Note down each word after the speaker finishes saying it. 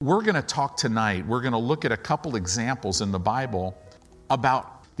We're going to talk tonight, we're going to look at a couple examples in the Bible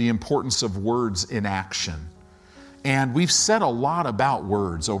about the importance of words in action. And we've said a lot about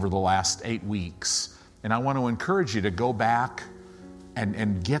words over the last 8 weeks. And I want to encourage you to go back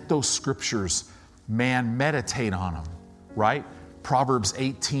and get those scriptures. Man, meditate on them, right? Proverbs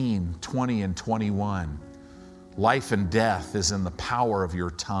 18, 20 and 21. Life and death is in the power of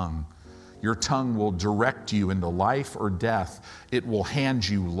your tongue. Your tongue will direct you into life or death. It will hand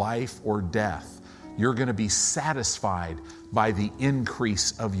you life or death. You're going to be satisfied by the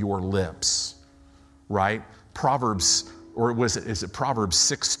increase of your lips, right? Proverbs, or is it Proverbs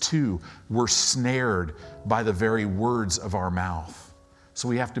 6:2? We're snared by the very words of our mouth. So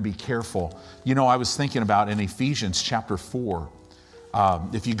we have to be careful. You know, I was thinking about in Ephesians chapter 4.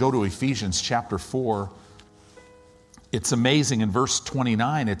 If you go to Ephesians chapter 4, it's amazing. In verse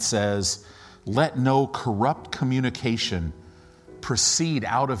 29, it says, "Let no corrupt communication proceed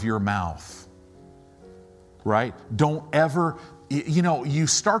out of your mouth." Right? Don't ever, you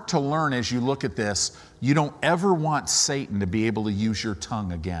start to learn as you look at this, you don't ever want Satan to be able to use your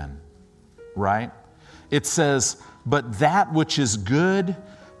tongue again. Right? It says, "But that which is good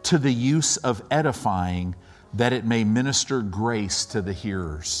to the use of edifying, that it may minister grace to the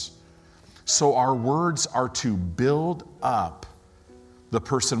hearers." So our words are to build up the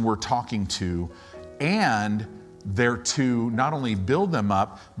person we're talking to, and they're to not only build them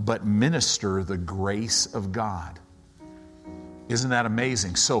up, but minister the grace of God. Isn't that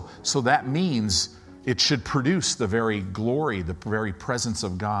amazing? So that means it should produce the very glory, the very presence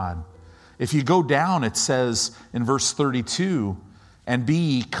of God. If you go down, it says in verse 32, "And be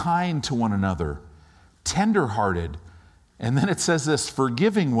ye kind to one another, tenderhearted." And then it says this,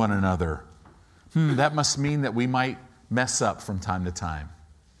 "forgiving one another." That must mean that we might mess up from time to time,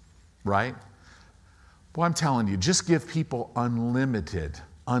 right? Well, I'm telling you, just give people unlimited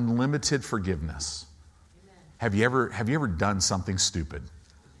forgiveness. Have you ever done something stupid?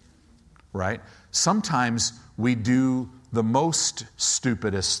 Right? Sometimes we do the most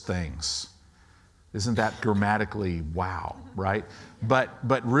stupidest things. Isn't that grammatically wow, right? But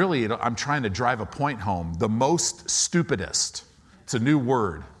really, I'm trying to drive a point home. The most stupidest. It's a new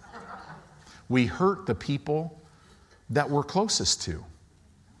word. We hurt the people that we're closest to.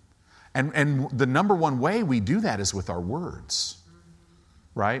 And the number one way we do that is with our words,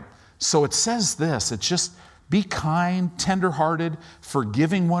 right? So it says this, it's just be kind, tenderhearted,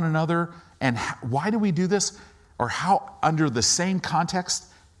 forgiving one another. And why do we do this? Or how, under the same context,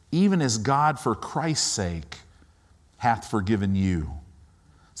 even as God for Christ's sake hath forgiven you.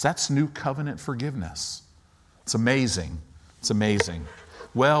 So that's new covenant forgiveness. It's amazing. It's amazing.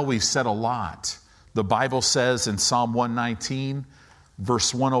 Well, we've said a lot. The Bible says in Psalm 119,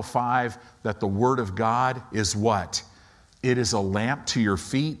 verse 105, that the Word of God is what? It is a lamp to your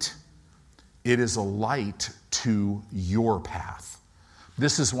feet. It is a light to your path.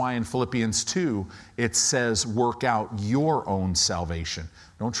 This is why in Philippians 2, it says, work out your own salvation.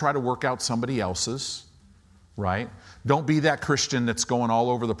 Don't try to work out somebody else's, right? Don't be that Christian that's going all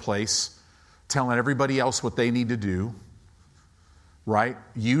over the place, telling everybody else what they need to do. Right?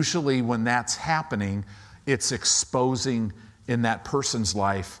 Usually when that's happening, it's exposing in that person's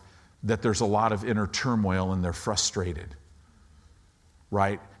life that there's a lot of inner turmoil and they're frustrated.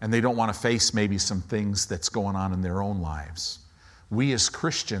 Right? And they don't want to face maybe some things that's going on in their own lives. We as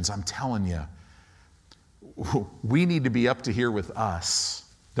Christians, I'm telling you, we need to be up to here with us,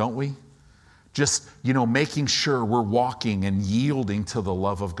 don't we? Just, making sure we're walking and yielding to the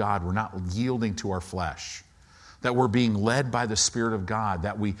love of God. We're not yielding to our flesh. That we're being led by the Spirit of God,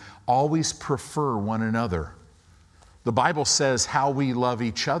 that we always prefer one another. The Bible says how we love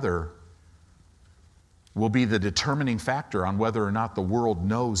each other will be the determining factor on whether or not the world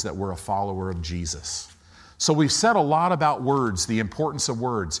knows that we're a follower of Jesus. So we've said a lot about words, the importance of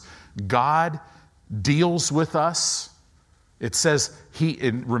words. God deals with us. It says,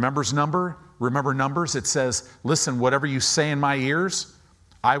 remember Numbers? It says, listen, whatever you say in my ears,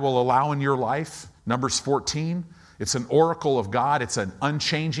 I will allow in your life. Numbers 14, it's an oracle of God. It's an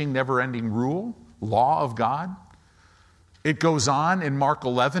unchanging, never-ending law of God. It goes on in Mark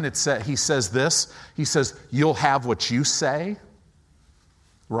 11. He says this. He says, you'll have what you say.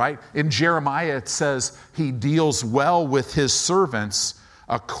 Right? In Jeremiah, it says he deals well with his servants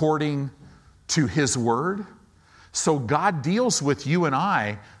according to his word. So God deals with you and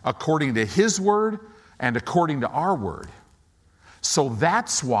I according to his word and according to our word. So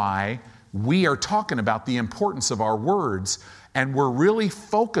that's why we are talking about the importance of our words, and we're really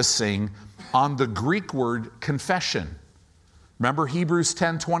focusing on the Greek word confession. Remember Hebrews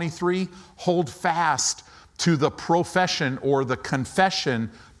 10:23? Hold fast to the profession or the confession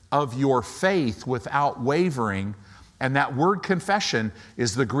of your faith without wavering. And that word confession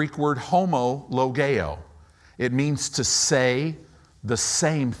is the Greek word homologeo. It means to say the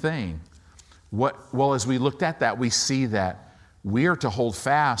same thing. Well, as we looked at that, we see that we are to hold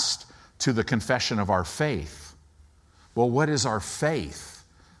fast to the confession of our faith. Well, what is our faith?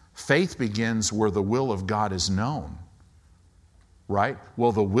 Faith begins where the will of God is known, right?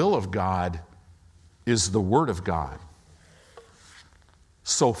 Well, the will of God is the Word of God.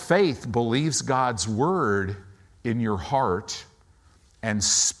 So faith believes God's Word in your heart and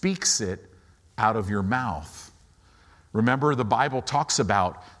speaks it out of your mouth. Remember, the Bible talks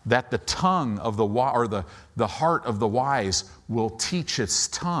about that the tongue of the heart of the wise will teach its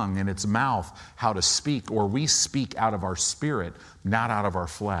tongue and its mouth how to speak, or we speak out of our spirit, not out of our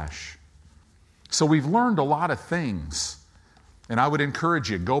flesh. So we've learned a lot of things, and I would encourage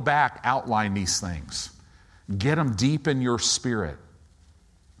you, go back, outline these things. Get them deep in your spirit.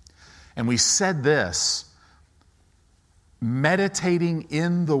 And we said this, meditating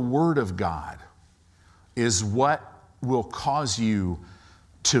in the Word of God is what will cause you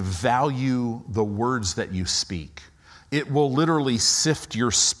to value the words that you speak. It will literally sift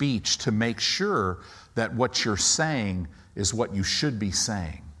your speech to make sure that what you're saying is what you should be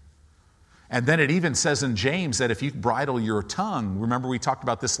saying. And then it even says in James that if you bridle your tongue, remember we talked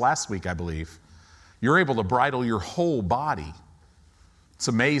about this last week, I believe, you're able to bridle your whole body. It's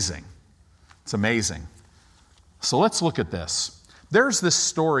amazing. It's amazing. So let's look at this. There's this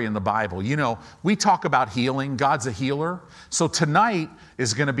story in the Bible. You know, we talk about healing. God's a healer. So tonight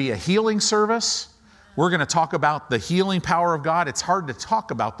is going to be a healing service. We're going to talk about the healing power of God. It's hard to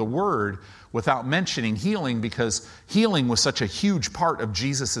talk about the Word without mentioning healing because healing was such a huge part of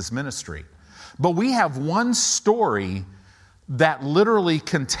Jesus' ministry. But we have one story that literally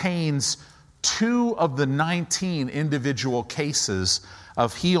contains 2 of the 19 individual cases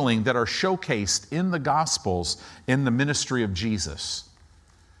of healing that are showcased in the Gospels in the ministry of Jesus.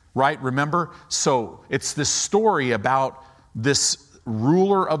 Right? Remember? So it's this story about this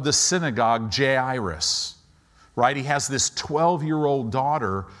ruler of the synagogue, Jairus. Right? He has this 12-year-old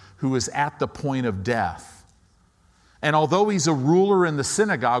daughter who is at the point of death. And although he's a ruler in the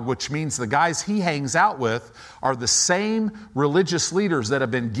synagogue, which means the guys he hangs out with are the same religious leaders that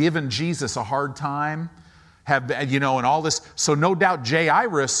have been giving Jesus a hard time, and all this. So no doubt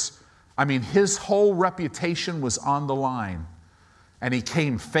Jairus, his whole reputation was on the line. And he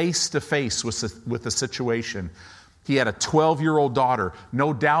came face to face with the situation. He had a 12-year-old daughter.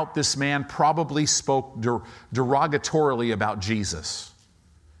 No doubt this man probably spoke derogatorily about Jesus.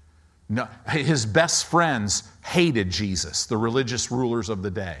 No, his best friends hated Jesus, the religious rulers of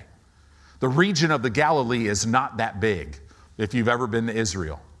the day. The region of the Galilee is not that big, if you've ever been to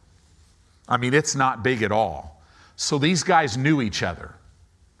Israel. It's not big at all. So these guys knew each other,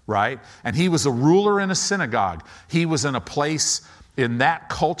 right? And he was a ruler in a synagogue. He was in a place in that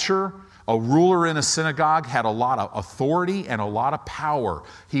culture. A ruler in a synagogue had a lot of authority and a lot of power.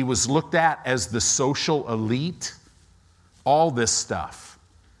 He was looked at as the social elite, all this stuff.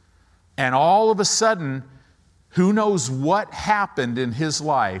 And all of a sudden, who knows what happened in his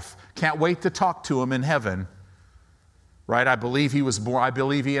life? Can't wait to talk to him in heaven. Right? I believe he was born. I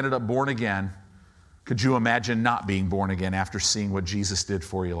believe he ended up born again. Could you imagine not being born again after seeing what Jesus did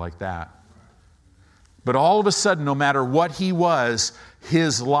for you like that? But all of a sudden, no matter what he was,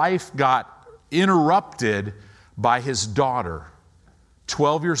 his life got interrupted by his daughter.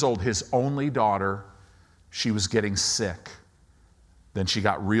 12 years old, his only daughter. She was getting sick. Then she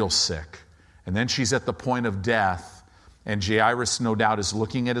got real sick. And then she's at the point of death. And Jairus, no doubt, is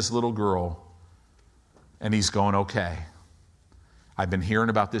looking at his little girl. And he's going, okay, I've been hearing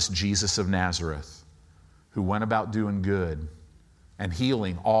about this Jesus of Nazareth who went about doing good and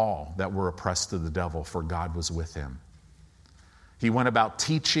healing all that were oppressed of the devil, for God was with him. He went about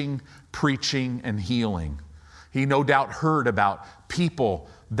teaching, preaching, and healing. He no doubt heard about people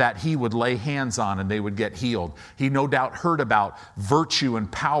that he would lay hands on and they would get healed. He no doubt heard about virtue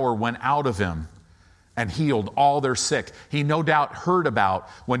and power went out of him and healed all their sick. He no doubt heard about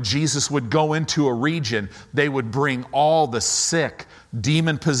when Jesus would go into a region, they would bring all the sick,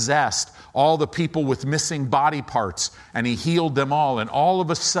 demon-possessed, all the people with missing body parts, and he healed them all. And all of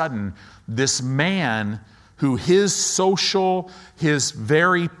a sudden, this man who his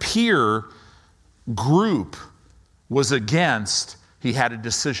very peer group was against, he had a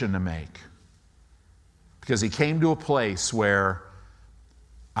decision to make. Because he came to a place where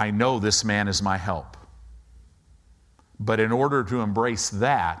I know this man is my help. But in order to embrace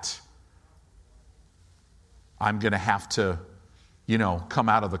that, I'm going to have to, come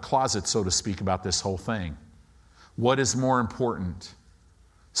out of the closet, so to speak, about this whole thing. What is more important?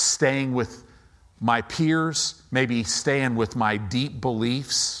 staying with my peers, maybe staying with my deep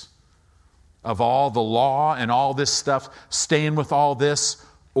beliefs of all the law and all this stuff, staying with all this,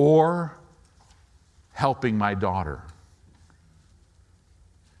 or helping my daughter.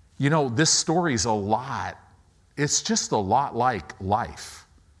 You know, this story's a lot. It's just a lot like life.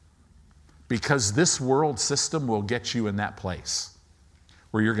 Because this world system will get you in that place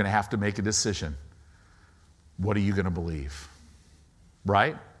where you're going to have to make a decision. What are you going to believe?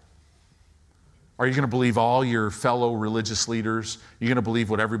 Right? Are you going to believe all your fellow religious leaders? You're going to believe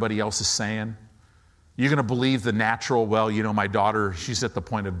what everybody else is saying? You're going to believe the natural, well, you know, my daughter, she's at the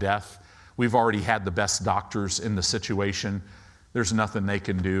point of death. We've already had the best doctors in the situation. There's nothing they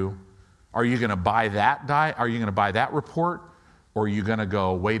can do. Are you going to buy that Are you going to buy that report? Or are you going to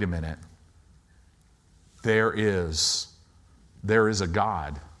go, wait a minute. There is a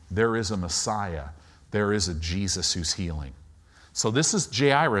God. There is a Messiah. There is a Jesus who's healing. So this is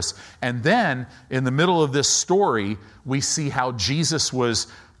Jairus. And then in the middle of this story, we see how Jesus was,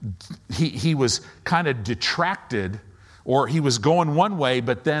 he was kind of detracted, or he was going one way,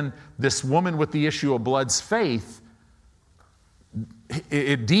 but then this woman with the issue of blood's faith,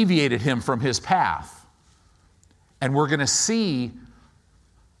 it deviated him from his path. And we're going to see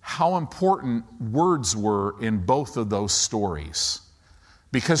how important words were in both of those stories.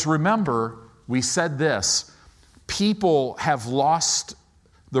 Because remember, we said this, people have lost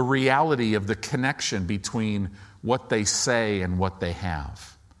the reality of the connection between what they say and what they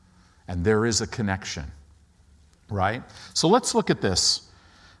have. And there is a connection, right? So let's look at this.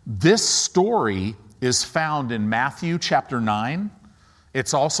 This story is found in Matthew chapter 9.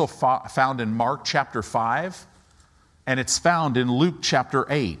 It's also found in Mark chapter 5. And it's found in Luke chapter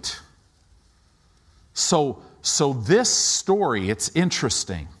 8. So this story, it's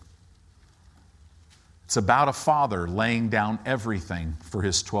interesting. It's about a father laying down everything for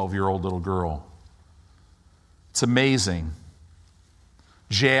his 12-year-old little girl. It's amazing.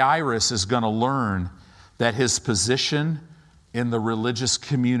 Jairus is going to learn that his position in the religious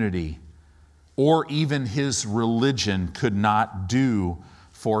community or even his religion could not do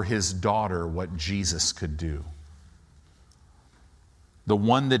for his daughter what Jesus could do. The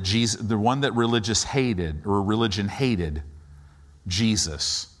one that religion hated,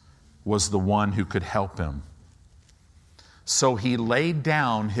 Jesus was the one who could help him. So he laid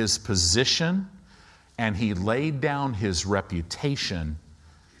down his position and he laid down his reputation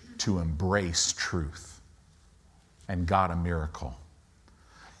to embrace truth and got a miracle.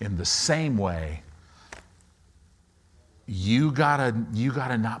 In the same way, you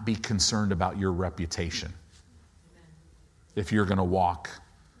gotta not be concerned about your reputation if you're going to walk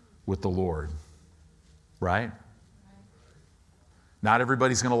with the Lord, right? Not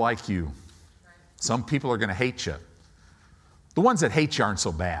everybody's going to like you. Some people are going to hate you. The ones that hate you aren't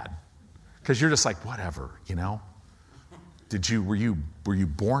so bad because you're just like, whatever, you know? Were you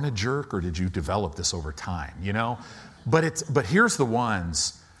born a jerk or did you develop this over time, you know? But here's the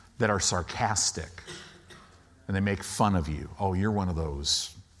ones that are sarcastic and they make fun of you. Oh, you're one of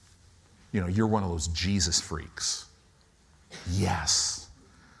those, you're one of those Jesus freaks. Yes,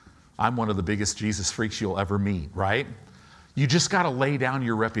 I'm one of the biggest Jesus freaks you'll ever meet, right? You just got to lay down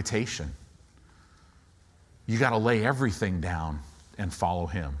your reputation. You got to lay everything down and follow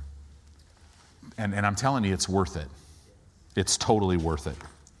him. And I'm telling you, it's worth it. It's totally worth it.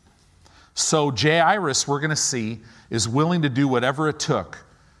 So Jairus, we're going to see, is willing to do whatever it took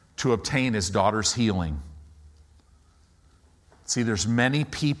to obtain his daughter's healing. See, there's many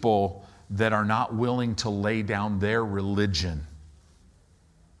people that are not willing to lay down their religion.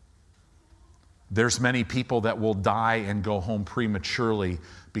 There's many people that will die and go home prematurely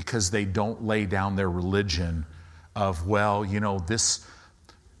because they don't lay down their religion of,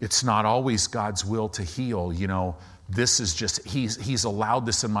 it's not always God's will to heal. This is just, he's allowed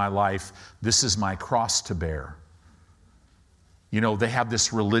this in my life. This is my cross to bear. They have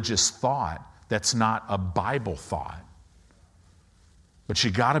this religious thought that's not a Bible thought. But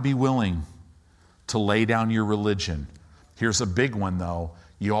you got to be willing to lay down your religion. Here's a big one, though.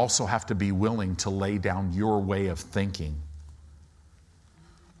 You also have to be willing to lay down your way of thinking.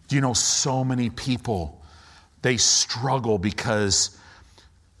 So many people, they struggle because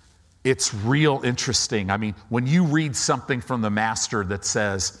it's real interesting. I mean, when you read something from the Master that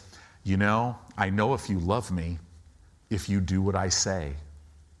says, I know if you love me, if you do what I say.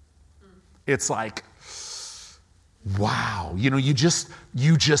 It's like, wow, you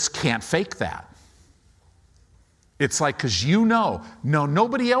just can't fake that. It's like, because no,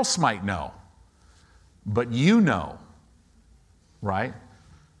 nobody else might know, but right?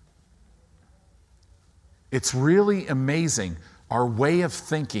 It's really amazing. our way of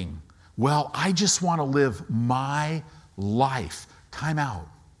thinking, well, I just want to live my life. Time out.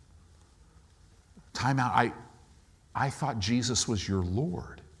 Time out. I thought Jesus was your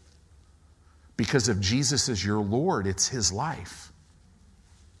Lord. Because if Jesus is your Lord, it's his life.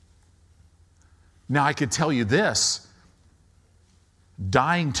 Now, I could tell you this.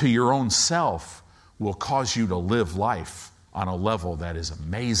 Dying to your own self will cause you to live life on a level that is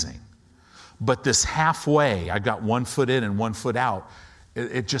amazing. But this halfway, I got 1 foot in and 1 foot out,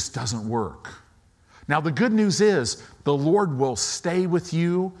 it just doesn't work. Now, the good news is the Lord will stay with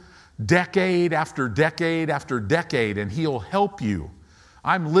you decade after decade after decade, and he'll help you.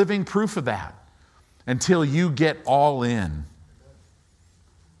 I'm living proof of that until you get all in.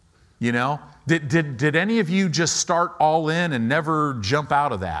 You know, did any of you just start all in and never jump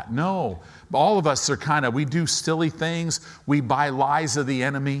out of that? No. All of us are we do silly things. We buy lies of the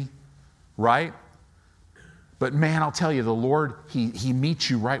enemy, right? But man, I'll tell you, the Lord, He meets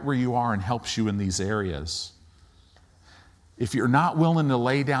you right where you are and helps you in these areas. If you're not willing to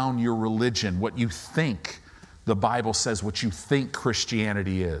lay down your religion, what you think the Bible says, what you think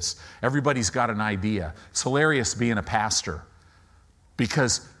Christianity is. Everybody's got an idea. It's hilarious being a pastor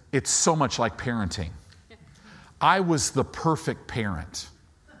because it's so much like parenting. I was the perfect parent.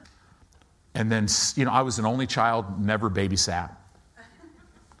 And then, I was an only child, never babysat.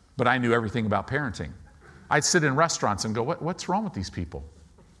 But I knew everything about parenting. I'd sit in restaurants and go, what's wrong with these people?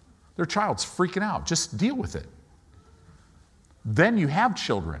 Their child's freaking out. Just deal with it. Then you have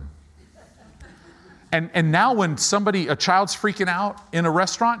children. And now when a child's freaking out in a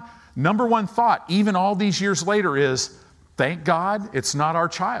restaurant, number one thought, even all these years later, is, thank God it's not our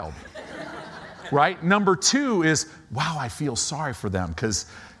child. Right? Number two is, wow, I feel sorry for them because,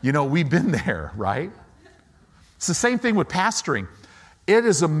 we've been there, right? It's the same thing with pastoring. It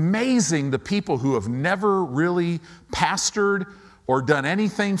is amazing the people who have never really pastored or done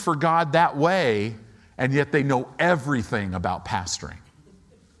anything for God that way, and yet they know everything about pastoring.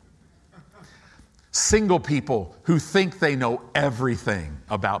 Single people who think they know everything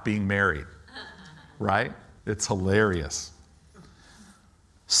about being married, right? It's hilarious.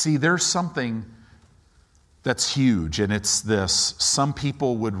 See, there's something that's huge, and it's this. Some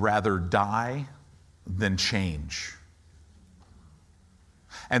people would rather die than change.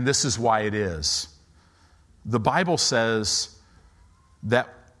 And this is why it is. The Bible says that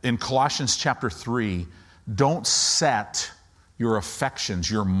in Colossians chapter 3, don't set your affections,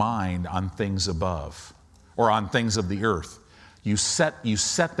 your mind on things above or on things of the earth. You set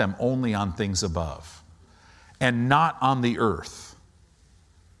them only on things above and not on the earth.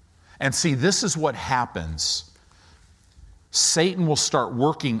 And see, this is what happens. Satan will start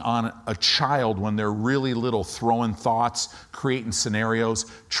working on a child when they're really little, throwing thoughts, creating scenarios,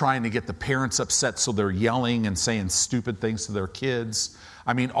 trying to get the parents upset so they're yelling and saying stupid things to their kids.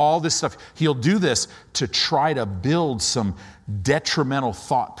 I mean, all this stuff. He'll do this to try to build some detrimental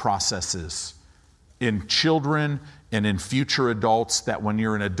thought processes in children and in future adults that when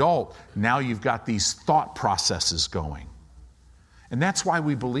you're an adult, now you've got these thought processes going. And that's why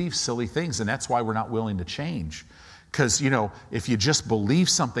we believe silly things, and that's why we're not willing to change. Because, if you just believe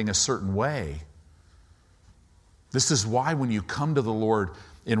something a certain way, this is why when you come to the Lord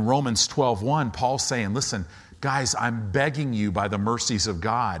in Romans 12:1, Paul's saying, listen, guys, I'm begging you by the mercies of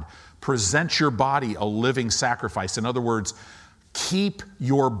God, present your body a living sacrifice. In other words, keep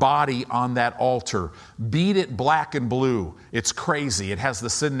your body on that altar. Beat it black and blue. It's crazy. It has the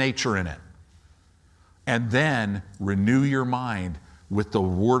sin nature in it. And then renew your mind with the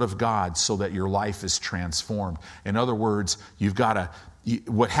Word of God so that your life is transformed. In other words,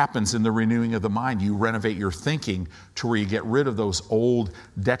 what happens in the renewing of the mind, you renovate your thinking to where you get rid of those old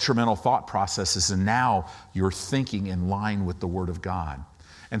detrimental thought processes, and now you're thinking in line with the Word of God.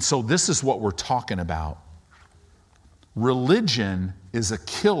 And so this is what we're talking about. Religion is a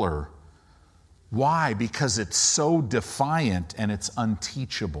killer. Why? Because it's so defiant and it's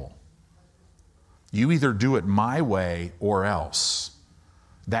unteachable. You either do it my way or else.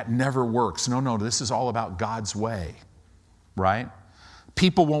 That never works. No, this is all about God's way, right?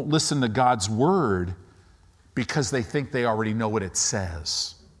 People won't listen to God's word because they think they already know what it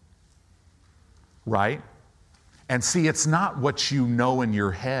says, right? And see, it's not what you know in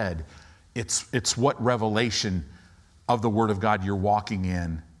your head. It's what revelation of the Word of God you're walking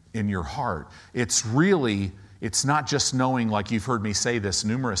in your heart. It's not just knowing, like you've heard me say this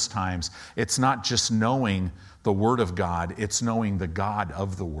numerous times, it's not just knowing the Word of God, it's knowing the God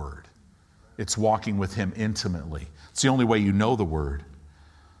of the Word. It's walking with Him intimately. It's the only way you know the Word.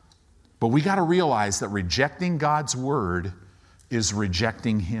 But we got to realize that rejecting God's Word is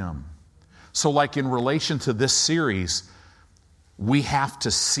rejecting Him. So like in relation to this series, we have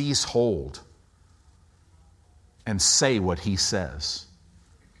to seize hold and say what he says.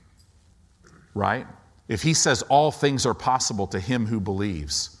 Right? If he says all things are possible to him who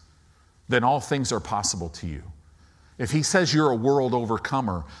believes, then all things are possible to you. If he says you're a world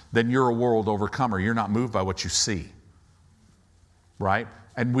overcomer, then you're a world overcomer. You're not moved by what you see. Right?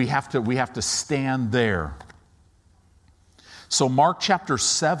 And we have to stand there. So Mark chapter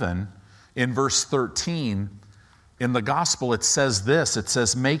 7 in verse 13, in the gospel it says this, it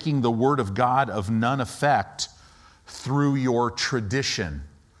says, making the word of God of none effect through your tradition.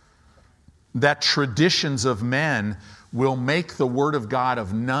 That traditions of men will make the word of God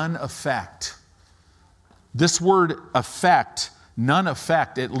of none effect. This word effect, none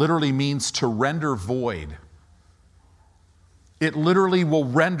effect, it literally means to render void. It literally will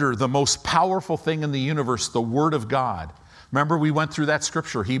render the most powerful thing in the universe, the word of God. Remember we went through that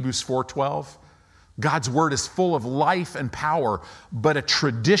scripture, Hebrews 4:12? God's word is full of life and power, but a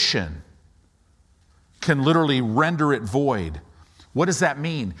tradition can literally render it void. What does that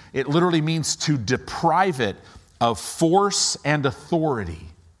mean? It literally means to deprive it of force and authority.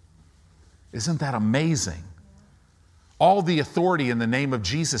 Isn't that amazing? All the authority in the name of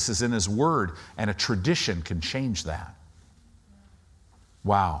Jesus is in his word, and a tradition can change that.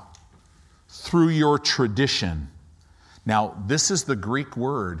 Wow. Through your tradition. Now, this is the Greek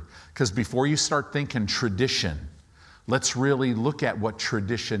word, because before you start thinking tradition, let's really look at what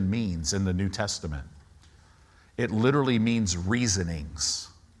tradition means in the New Testament. It literally means reasonings.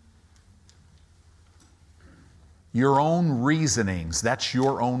 Your own reasonings, that's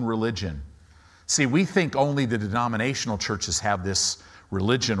your own religion. See, we think only the denominational churches have this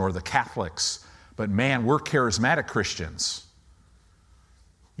religion or the Catholics, but man, we're charismatic Christians.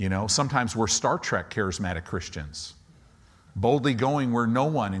 You know, sometimes we're Star Trek charismatic Christians, boldly going where no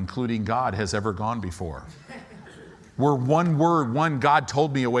one, including God, has ever gone before. We're one word, one God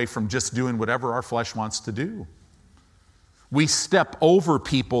told me away from just doing whatever our flesh wants to do. We step over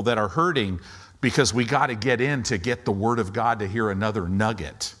people that are hurting because we got to get in to get the word of God to hear another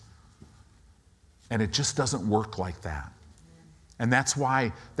nugget. And it just doesn't work like that. And that's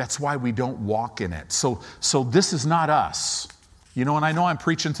why we don't walk in it. So this is not us. You know, and I know I'm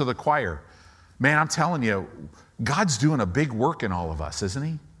preaching to the choir. Man, I'm telling you, God's doing a big work in all of us, isn't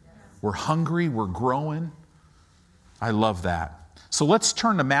he? We're hungry, we're growing. I love that. So let's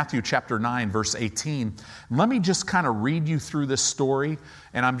turn to Matthew chapter 9, verse 18. Let me just kind of read you through this story,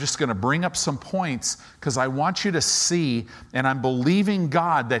 and I'm just going to bring up some points because I want you to see, and I'm believing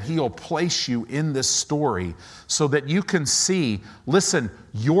God that he'll place you in this story so that you can see, listen,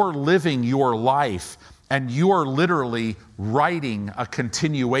 you're living your life, and you are literally writing a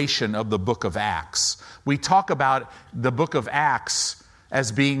continuation of the book of Acts. We talk about the book of Acts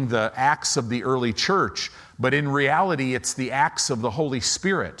as being the Acts of the early church, but in reality, it's the Acts of the Holy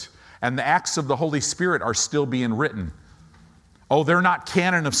Spirit. And the Acts of the Holy Spirit are still being written. Oh, they're not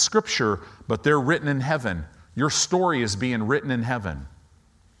canon of Scripture, but they're written in heaven. Your story is being written in heaven.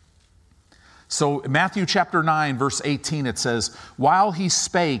 So Matthew chapter 9, verse 18, it says, while he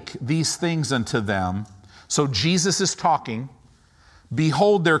spake these things unto them, so Jesus is talking,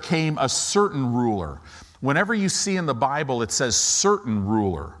 behold, there came a certain ruler. Whenever you see in the Bible, it says certain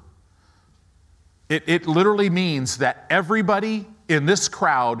ruler. It literally means that everybody in this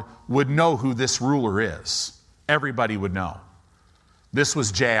crowd would know who this ruler is. Everybody would know. This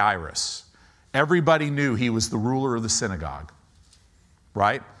was Jairus. Everybody knew he was the ruler of the synagogue,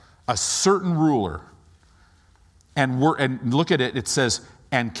 right? A certain ruler. And look at it, it says,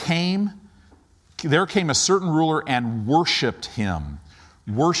 there came a certain ruler and worshiped him.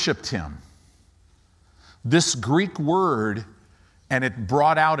 Worshiped him. This Greek word, and it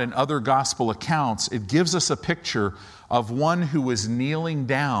brought out in other gospel accounts, it gives us a picture of one who was kneeling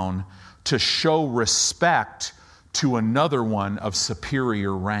down to show respect to another one of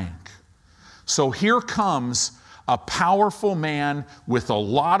superior rank. So here comes a powerful man with a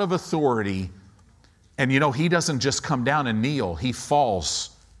lot of authority, and you know, he doesn't just come down and kneel, he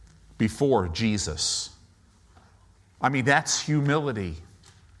falls before Jesus. I mean, that's humility.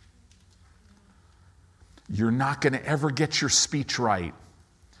 You're not going to ever get your speech right.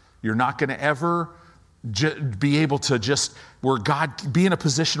 You're not going to ever be able to be in a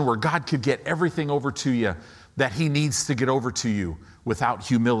position where God could get everything over to you that he needs to get over to you without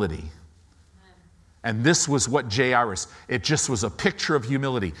humility. And this was what Jairus, it just was a picture of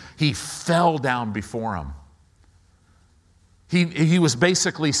humility. He fell down before him. He was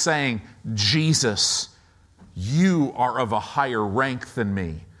basically saying, Jesus, you are of a higher rank than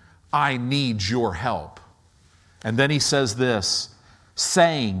me. I need your help. And then he says this,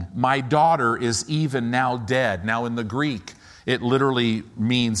 saying, my daughter is even now dead. Now in the Greek, It literally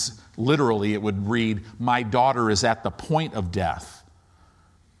it would read, my daughter is at the point of death.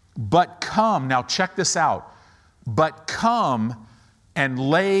 But come, now check this out. But come and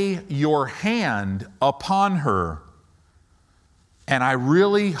lay your hand upon her. And I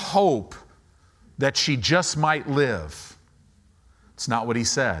really hope that she just might live. It's not what he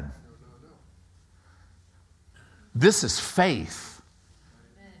said. This is faith.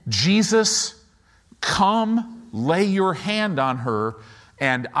 Jesus, come lay your hand on her,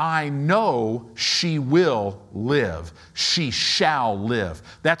 and I know she will live. She shall live.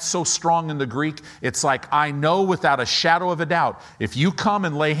 That's so strong in the Greek. It's like, I know without a shadow of a doubt, if you come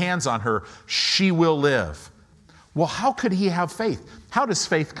and lay hands on her, she will live. Well, how could he have faith? How does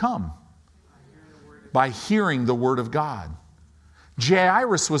faith come? By hearing the word of God.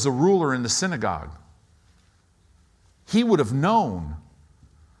 Jairus was a ruler in the synagogue. He would have known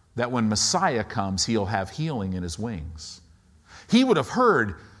that when Messiah comes, he'll have healing in his wings. He would have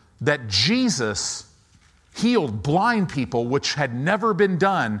heard that Jesus healed blind people, which had never been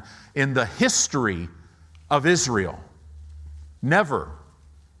done in the history of Israel. Never.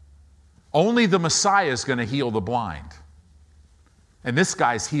 Only the Messiah is going to heal the blind. And this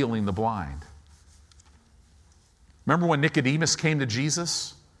guy's healing the blind. Remember when Nicodemus came to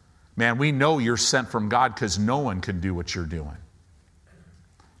Jesus? Man, we know you're sent from God because no one can do what you're doing.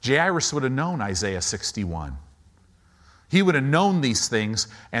 Jairus would have known Isaiah 61. He would have known these things,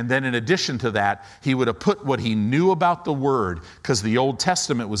 and then in addition to that, he would have put what he knew about the Word, because the Old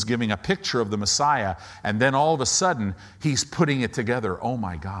Testament was giving a picture of the Messiah, and then all of a sudden, he's putting it together. Oh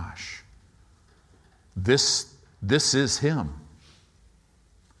my gosh. This is him.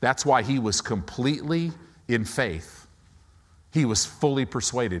 That's why he was completely in faith. He was fully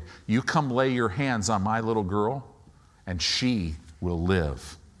persuaded. You come lay your hands on my little girl, and she will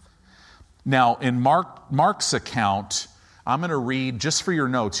live. Now, in Mark's account, I'm going to read, just for your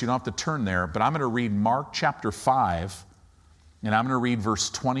notes, you don't have to turn there, but I'm going to read Mark chapter 5, and I'm going to read verse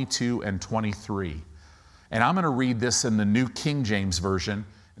 22 and 23. And I'm going to read this in the New King James Version.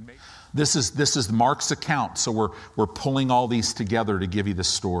 This is Mark's account, so we're pulling all these together to give you the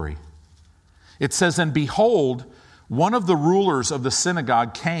story. It says, and behold, one of the rulers of the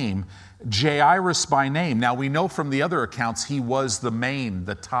synagogue came, Jairus by name. Now we know from the other accounts he was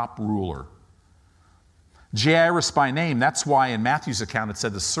the top ruler. Jairus by name, that's why in Matthew's account it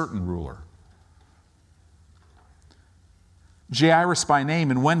said the certain ruler. Jairus by name,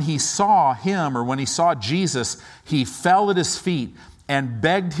 and when he saw him, or when he saw Jesus, he fell at his feet and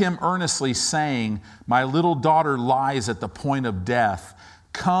begged him earnestly, saying, my little daughter lies at the point of death.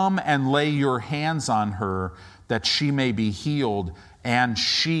 Come and lay your hands on her, that she may be healed, and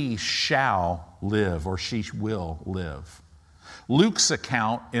she shall live, or she will live. Luke's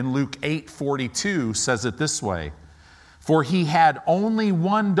account in Luke 8:42 says it this way, for he had only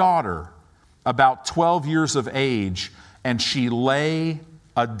one daughter, about 12 years of age, and she lay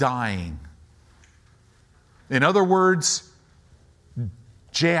a-dying. In other words,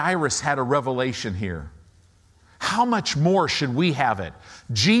 Jairus had a revelation here. How much more should we have it?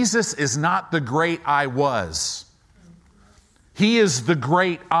 Jesus is not the great I was. He is the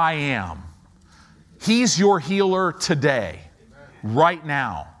great I am. He's your healer today, right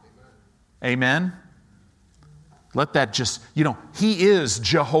now. Amen? Let that just, He is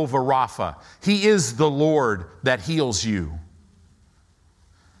Jehovah Rapha. He is the Lord that heals you.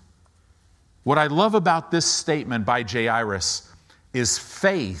 What I love about this statement by Jairus is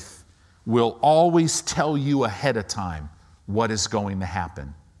faith will always tell you ahead of time what is going to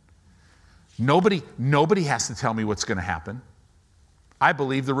happen. Nobody has to tell me what's going to happen. I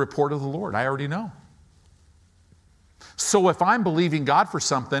believe the report of the Lord. I already know. So if I'm believing God for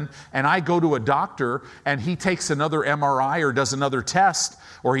something and I go to a doctor and he takes another MRI or does another test,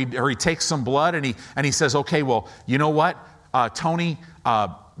 or he takes some blood and he says, okay, well, you know what, Tony,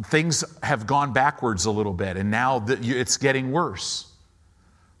 things have gone backwards a little bit and now it's getting worse.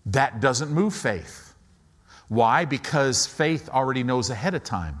 That doesn't move faith. Why? Because faith already knows ahead of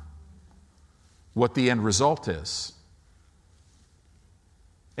time what the end result is.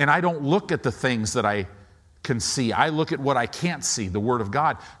 And I don't look at the things that I can see. I look at what I can't see, the Word of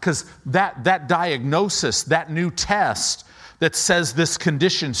God. Because that diagnosis, that new test that says this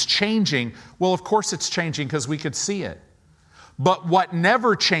condition's changing, well, of course it's changing because we could see it. But what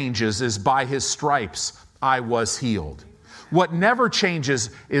never changes is by His stripes I was healed. What never changes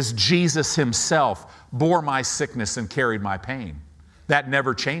is Jesus Himself bore my sickness and carried my pain. That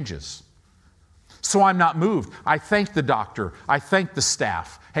never changes. So I'm not moved. I thank the doctor. I thank the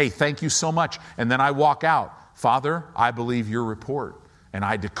staff. Hey, thank you so much. And then I walk out. Father, I believe your report. And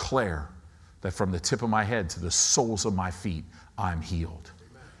I declare that from the tip of my head to the soles of my feet, I'm healed.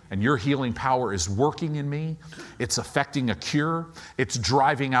 And your healing power is working in me. It's affecting a cure. It's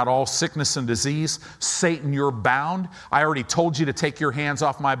driving out all sickness and disease. Satan, you're bound. I already told you to take your hands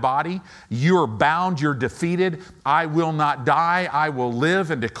off my body. You're bound. You're defeated. I will not die. I will live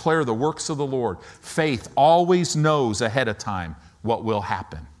and declare the works of the Lord. Faith always knows ahead of time what will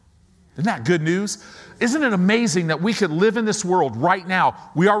happen. Isn't that good news? Isn't it amazing that we could live in this world right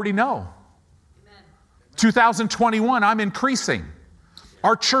now? We already know. Amen. 2021, I'm increasing.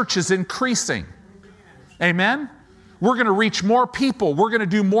 Our church is increasing. Amen? We're going to reach more people. We're going to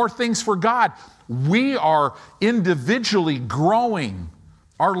do more things for God. We are individually growing.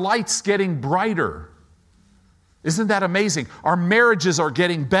 Our light's getting brighter. Isn't that amazing? Our marriages are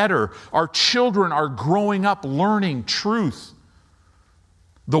getting better. Our children are growing up learning truth.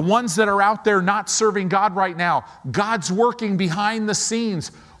 The ones that are out there not serving God right now, God's working behind the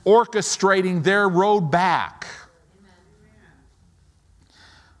scenes, orchestrating their road back.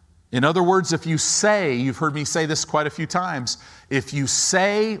 In other words, if you say, you've heard me say this quite a few times, if you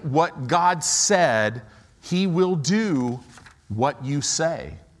say what God said, He will do what you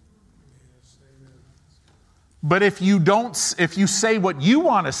say. But if you say what you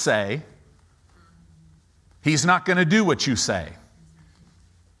want to say, He's not going to do what you say.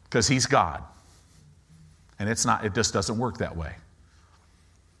 Because He's God. And it just doesn't work that way.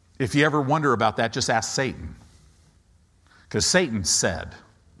 If you ever wonder about that, just ask Satan. Because Satan said,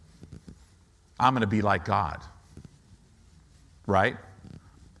 I'm going to be like God. Right?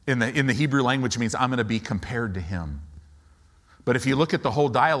 In the Hebrew language, it means I'm going to be compared to Him. But if you look at the whole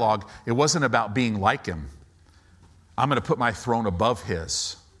dialogue, it wasn't about being like Him. I'm going to put my throne above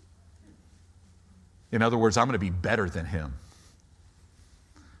His. In other words, I'm going to be better than Him.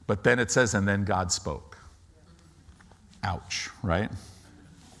 But then it says, and then God spoke. Ouch, right?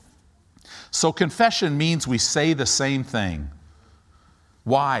 So confession means we say the same thing.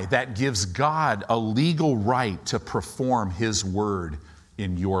 Why? That gives God a legal right to perform His word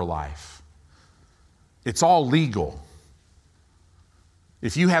in your life. It's all legal.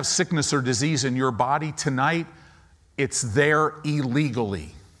 If you have sickness or disease in your body tonight, it's there illegally.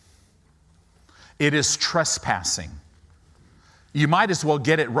 It is trespassing. You might as well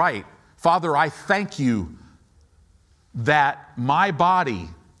get it right. Father, I thank you that my body,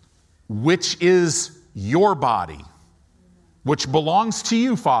 which is your body, which belongs to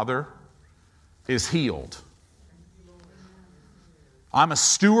you, Father, is healed. I'm a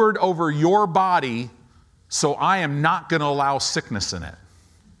steward over your body, so I am not going to allow sickness in it.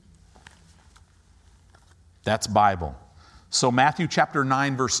 That's Bible. So Matthew chapter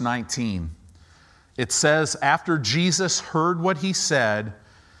 9, verse 19. It says, after Jesus heard what He said,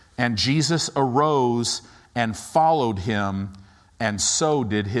 and Jesus arose and followed Him, and so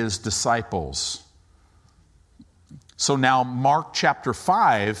did His disciples. So now Mark chapter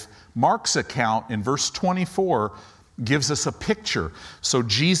 5, Mark's account in verse 24 gives us a picture. So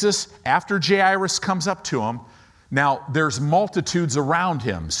Jesus, after Jairus comes up to Him, now there's multitudes around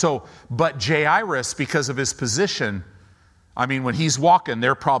Him. But Jairus, because of his position, when he's walking,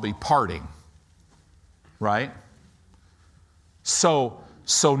 they're probably parting. Right? So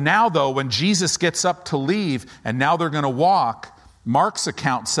now though, when Jesus gets up to leave and now they're going to walk, Mark's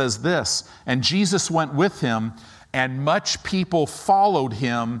account says this, and Jesus went with Him, and much people followed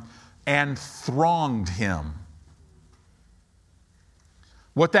Him and thronged Him.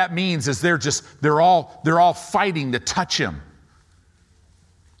 What that means is they're all fighting to touch Him.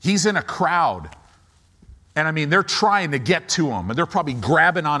 He's in a crowd. And they're trying to get to Him, and they're probably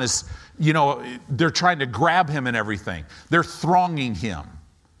grabbing on His, they're trying to grab Him and everything. They're thronging Him.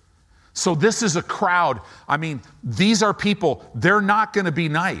 So this is a crowd. These are people, they're not going to be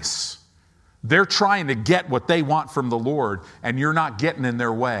nice. They're trying to get what they want from the Lord, and you're not getting in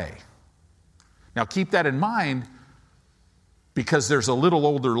their way. Now keep that in mind, because there's a little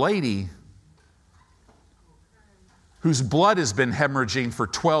older lady whose blood has been hemorrhaging for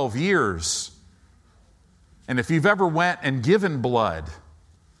 12 years. And if you've ever went and given blood,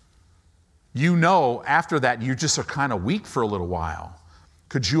 after that you just are kind of weak for a little while.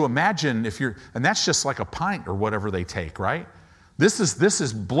 Could you imagine and that's just like a pint or whatever they take, right? This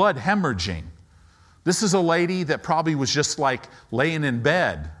is blood hemorrhaging. This is a lady that probably was just like laying in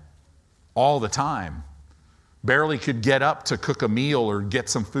bed all the time. Barely could get up to cook a meal or get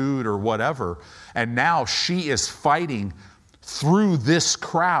some food or whatever. And now she is fighting through this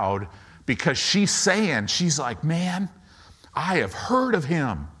crowd because she's like, man, I have heard of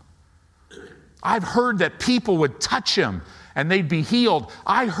Him. I've heard that people would touch Him and they'd be healed.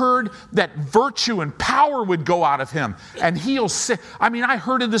 I heard that virtue and power would go out of him and heal sick. I mean, I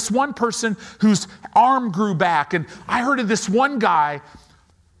heard of this one person whose arm grew back, and I heard of this one guy.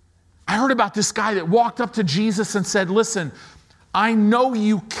 I heard about this guy that walked up to Jesus and said, listen, I know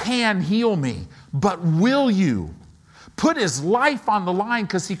you can heal me, but will you? Put his life on the line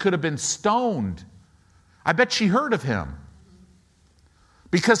because he could have been stoned. I bet she heard of him.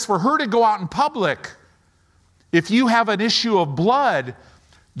 Because for her to go out in public, if you have an issue of blood,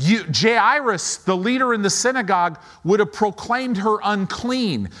 Jairus, the leader in the synagogue, would have proclaimed her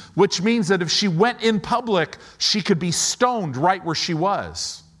unclean, which means that if she went in public, she could be stoned right where she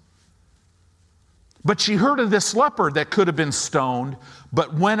was. But she heard of this leper that could have been stoned,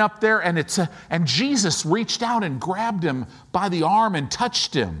 but went up there, and Jesus reached out and grabbed him by the arm and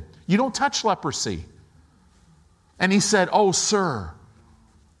touched him. You don't touch leprosy. And he said, oh, sir,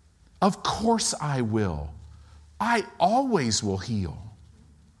 of course I will. I always will heal.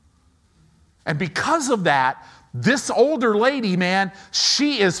 And because of that, this older lady, man,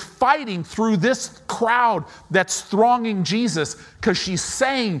 she is fighting through this crowd that's thronging Jesus because she's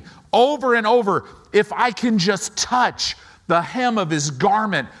saying over and over, if I can just touch the hem of his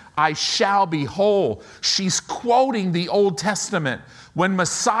garment, I shall be whole. She's quoting the Old Testament. When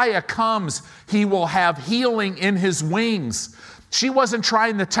Messiah comes, he will have healing in his wings. She wasn't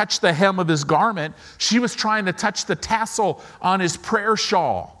trying to touch the hem of his garment. She was trying to touch the tassel on his prayer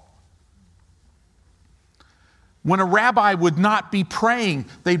shawl. When a rabbi would not be praying,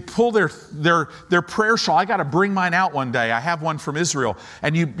 they'd pull their prayer shawl. I got to bring mine out one day. I have one from Israel.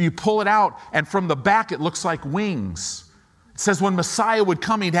 And you pull it out, and from the back it looks like wings. It says when Messiah would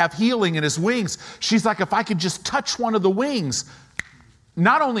come, he'd have healing in his wings. She's like, if I could just touch one of the wings,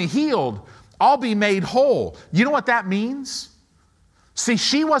 not only healed, I'll be made whole. You know what that means? See,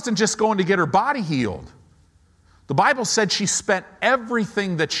 she wasn't just going to get her body healed. The Bible said she spent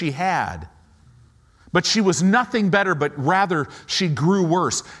everything that she had. But she was nothing better, but rather she grew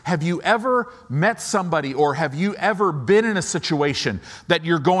worse. Have you ever met somebody, or have you ever been in a situation that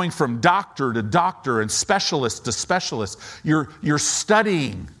you're going from doctor to doctor and specialist to specialist? You're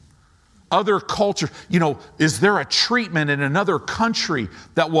studying other cultures. You know, is there a treatment in another country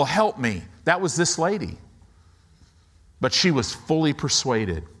that will help me? That was this lady. But she was fully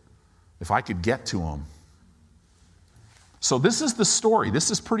persuaded, if I could get to him. So this is the story.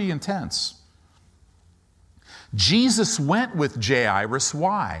 This is pretty intense. Jesus went with Jairus.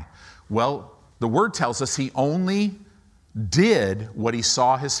 Why? Well, the word tells us he only did what he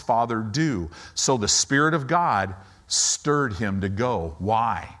saw his father do. So the Spirit of God stirred him to go.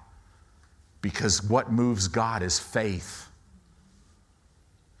 Why? Because what moves God is faith.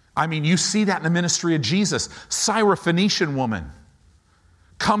 I mean, you see that in the ministry of Jesus. Syrophoenician woman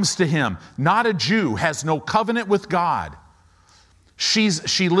comes to him, not a Jew, has no covenant with God.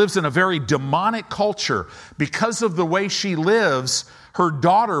 She lives in a very demonic culture. Because of the way she lives, her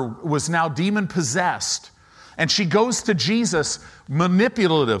daughter was now demon-possessed. And she goes to Jesus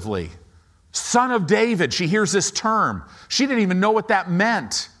manipulatively. Son of David, she hears this term. She didn't even know what that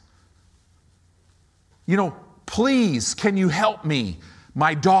meant. You know, please, can you help me,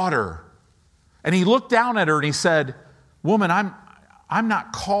 my daughter? And he looked down at her and he said, woman, I'm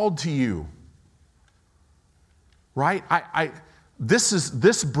not called to you. Right?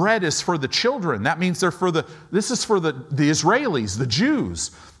 This bread is for the children. That means this is for the Israelis, the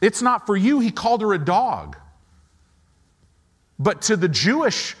Jews. It's not for you. He called her a dog. But to the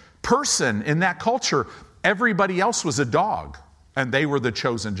Jewish person in that culture, everybody else was a dog, and they were the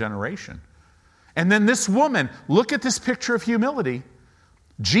chosen generation. And then this woman, look at this picture of humility.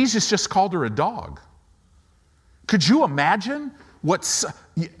 Jesus just called her a dog. Could you imagine we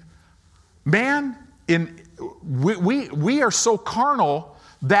are so carnal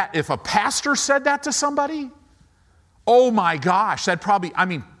that if a pastor said that to somebody, oh my gosh,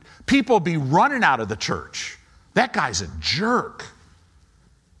 people would be running out of the church. That guy's a jerk.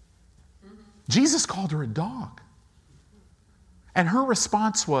 Jesus called her a dog. And her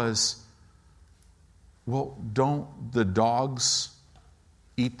response was, well, don't the dogs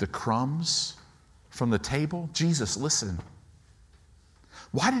eat the crumbs from the table? Jesus, listen.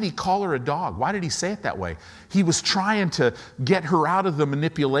 Why did he call her a dog? Why did he say it that way? He was trying to get her out of the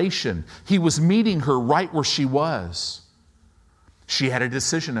manipulation. He was meeting her right where she was. She had a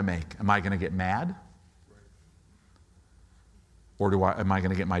decision to make. Am I going to get mad? Or am I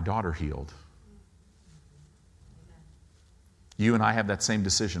going to get my daughter healed? You and I have that same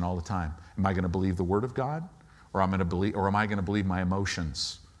decision all the time. Am I going to believe the Word of God? Or am I going to believe my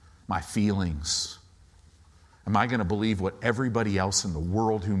emotions, my feelings? Am I going to believe what everybody else in the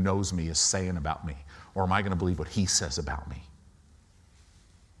world who knows me is saying about me? Or am I going to believe what he says about me?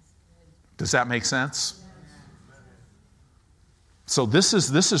 Does that make sense? So this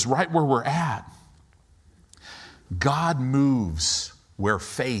is right where we're at. God moves where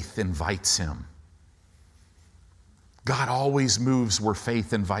faith invites him. God always moves where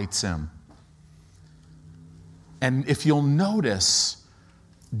faith invites him. And if you'll notice,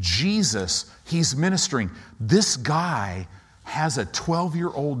 Jesus, he's ministering. This guy has a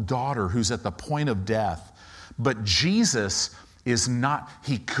 12-year-old daughter who's at the point of death. But Jesus is not,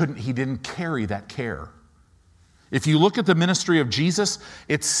 he didn't carry that care. If you look at the ministry of Jesus,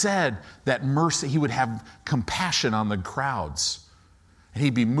 it said that mercy, he would have compassion on the crowds. And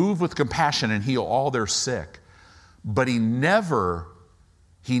he'd be moved with compassion and heal all their sick. But he never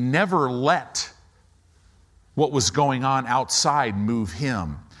let what was going on outside move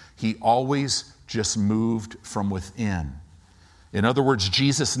him. He always just moved from within. In other words,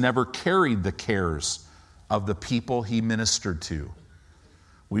 Jesus never carried the cares of the people he ministered to.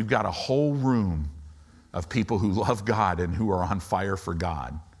 We've got a whole room of people who love God and who are on fire for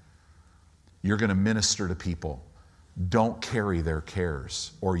God. You're going to minister to people. Don't carry their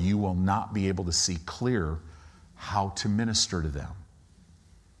cares, or you will not be able to see clear how to minister to them.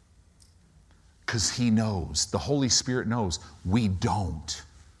 Because he knows, the Holy Spirit knows, we don't.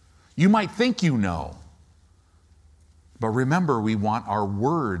 You might think you know. But remember, we want our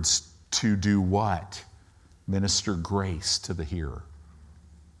words to do what? Minister grace to the hearer.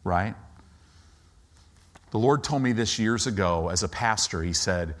 Right? The Lord told me this years ago as a pastor. He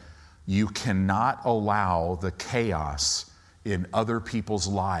said, you cannot allow the chaos in other people's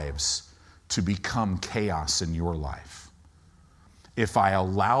lives to become chaos in your life. If I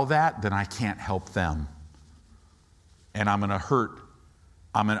allow that, then I can't help them. And I'm going to hurt.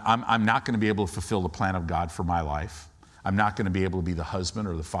 I'm not going to be able to fulfill the plan of God for my life. I'm not going to be able to be the husband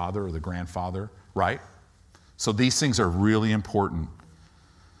or the father or the grandfather, right? So these things are really important.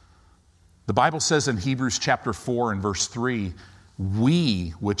 The Bible says in Hebrews chapter 4 and verse 3,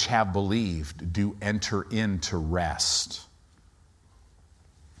 we which have believed do enter into rest.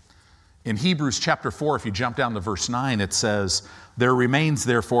 In Hebrews chapter 4, if you jump down to verse 9, it says, there remains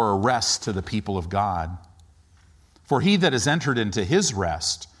therefore a rest to the people of God. For he that has entered into his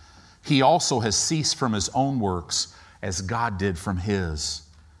rest, he also has ceased from his own works as God did from his.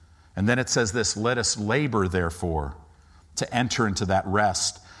 And then it says this, let us labor therefore to enter into that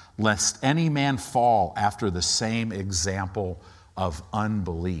rest, lest any man fall after the same example of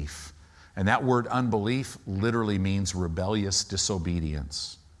unbelief. And that word unbelief literally means rebellious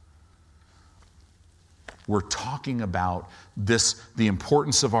disobedience. We're talking about this, the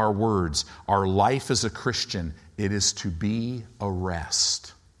importance of our words. Our life as a Christian, it is to be a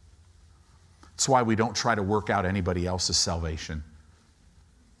rest. That's why we don't try to work out anybody else's salvation.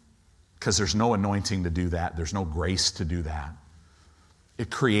 Because there's no anointing to do that. There's no grace to do that. It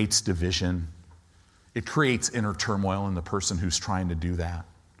creates division. It creates inner turmoil in the person who's trying to do that.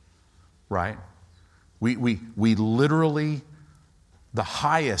 Right? We literally, the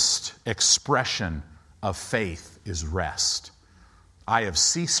highest expression of faith is rest. I have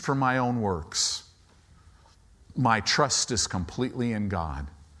ceased from my own works. My trust is completely in God.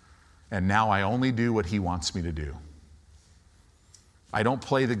 And now I only do what he wants me to do. I don't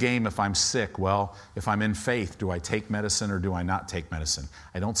play the game if I'm sick. Well, if I'm in faith, do I take medicine or do I not take medicine?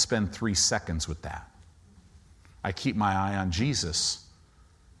 I don't spend 3 seconds with that. I keep my eye on Jesus.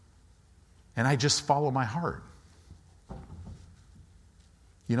 And I just follow my heart.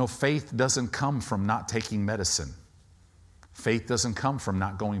 You know, faith doesn't come from not taking medicine. Faith doesn't come from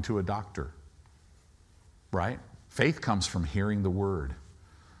not going to a doctor. Right? Faith comes from hearing the word.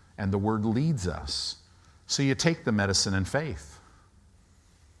 And the word leads us. So you take the medicine in faith.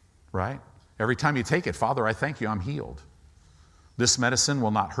 Right? Every time you take it, Father, I thank you, I'm healed. This medicine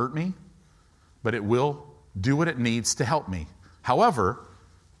will not hurt me, but it will do what it needs to help me. However,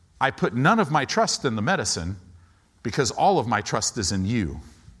 I put none of my trust in the medicine because all of my trust is in you.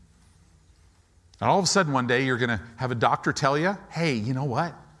 And all of a sudden one day you're going to have a doctor tell you, hey, you know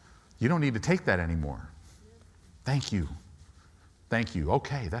what? You don't need to take that anymore. Thank you. Thank you.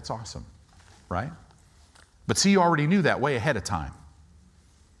 Okay, that's awesome. Right? But see, you already knew that way ahead of time.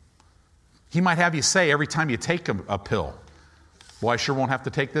 He might have you say every time you take a pill, well, I sure won't have to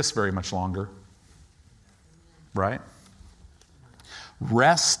take this very much longer. Right?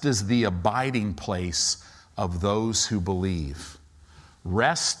 Rest is the abiding place of those who believe.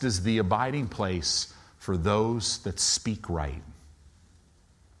 Rest is the abiding place for those that speak right.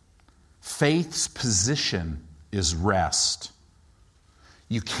 Faith's position is rest.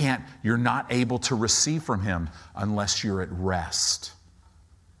 You're not able to receive from him unless you're at rest.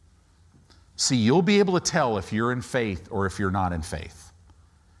 See, you'll be able to tell if you're in faith or if you're not in faith.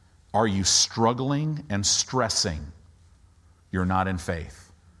 Are you struggling and stressing? You're not in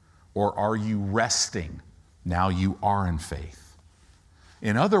faith. Or are you resting? Now you are in faith.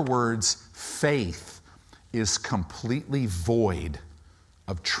 In other words, faith is completely void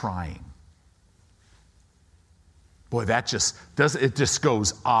of trying. Boy, it just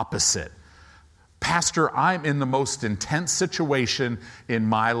goes opposite. Pastor, I'm in the most intense situation in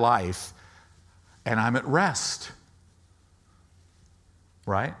my life, and I'm at rest.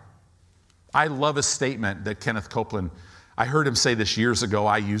 Right? I love a statement that Kenneth Copeland, I heard him say this years ago.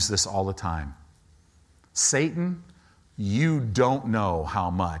 I use this all the time. Satan, you don't know how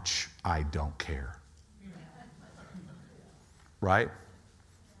much I don't care. Right?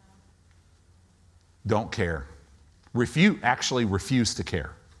 Don't care. Refuse to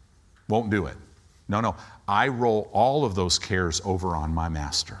care. Won't do it. No. I roll all of those cares over on my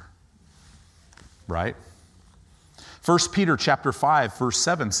master. Right? 1 Peter chapter 5, verse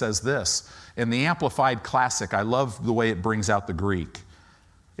 7 says this. In the Amplified Classic, I love the way it brings out the Greek.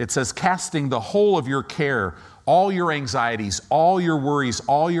 It says, casting the whole of your care, all your anxieties, all your worries,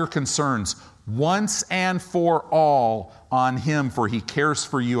 all your concerns, once and for all on him, for he cares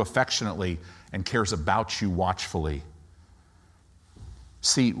for you affectionately and cares about you watchfully.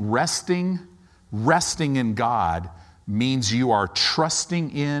 See, resting in God means you are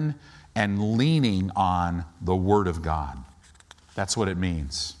trusting in and leaning on the Word of God. That's what it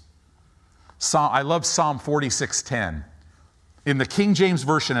means. I love Psalm 46:10. In the King James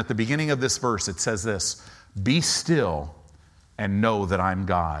Version, at the beginning of this verse, it says this, be still and know that I'm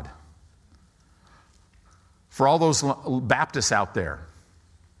God. For all those Baptists out there,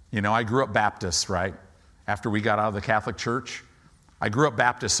 I grew up Baptist, right? After we got out of the Catholic Church. I grew up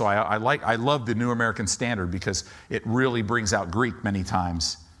Baptist, so I love the New American Standard because it really brings out Greek many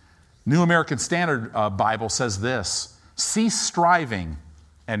times. New American Standard Bible says this, cease striving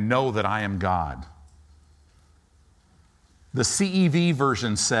and know that I am God. The CEV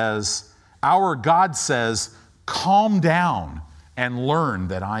version says, our God says, calm down and learn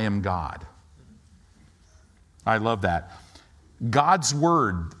that I am God. I love that. God's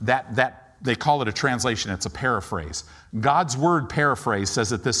word, that they call it a translation, it's a paraphrase. God's word paraphrase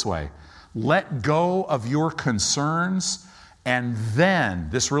says it this way, let go of your concerns and then,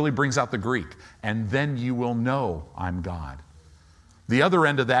 this really brings out the Greek, and then you will know I'm God. The other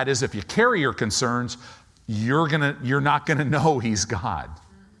end of that is if you carry your concerns, you're not going to know he's God.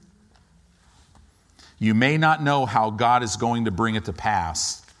 You may not know how God is going to bring it to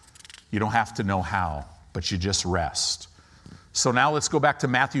pass. You don't have to know how, but you just rest. So now let's go back to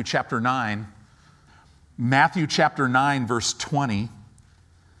Matthew chapter 9. Matthew chapter 9, verse 20.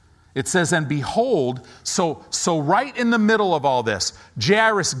 It says, and behold, so right in the middle of all this,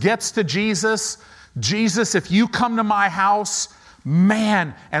 Jairus gets to Jesus. Jesus, if you come to my house,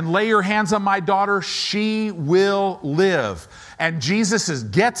 man, and lay your hands on my daughter, she will live. And Jesus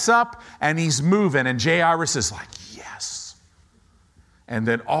gets up and he's moving. And Jairus is like, yes. And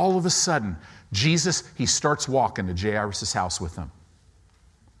then all of a sudden, Jesus, he starts walking to Jairus' house with him.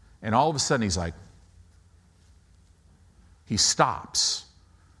 And all of a sudden he stops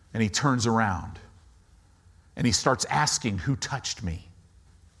and he turns around and he starts asking, who touched me?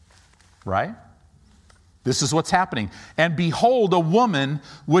 Right? This is what's happening. And behold, a woman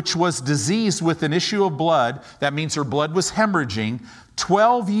which was diseased with an issue of blood, that means her blood was hemorrhaging,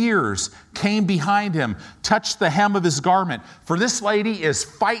 12 years came behind him, touched the hem of his garment. For this lady is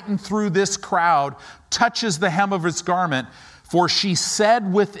fighting through this crowd, touches the hem of his garment, for she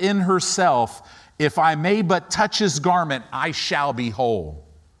said within herself, if I may but touch his garment, I shall be whole.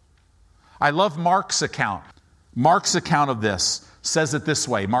 I love Mark's account. Mark's account of this says it this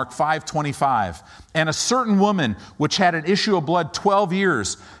way, Mark 5:25. And a certain woman which had an issue of blood 12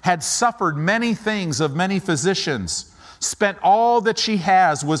 years had suffered many things of many physicians, spent all that she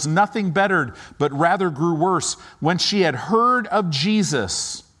has, was nothing bettered, but rather grew worse. When she had heard of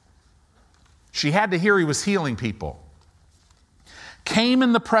Jesus, she had to hear he was healing people, came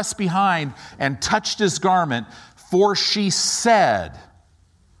in the press behind and touched his garment, for she said,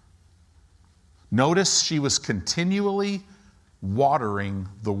 notice she was continually watering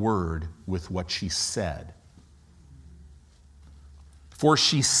the word with what she said. For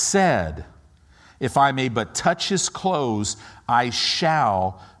she said, if I may but touch his clothes, I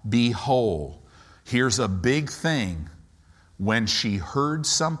shall be whole. Here's a big thing. When she heard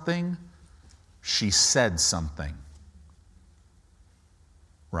something, she said something.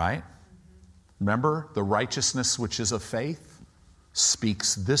 Right? Remember the righteousness which is of faith?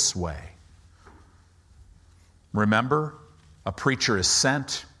 speaks this way. Remember, a preacher is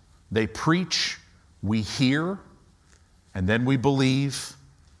sent, they preach, we hear, and then we believe.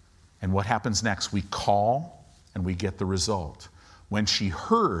 And what happens next? We call and we get the result. When she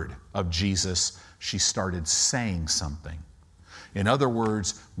heard of Jesus, she started saying something. In other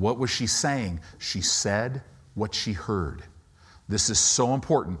words, what was she saying? She said what she heard. This is so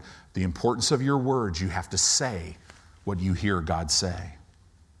important. The importance of your words, you have to say what you hear God say.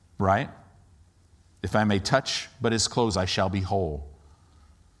 Right? If I may touch but his clothes, I shall be whole.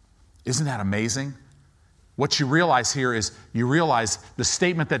 Isn't that amazing? What you realize here is you realize the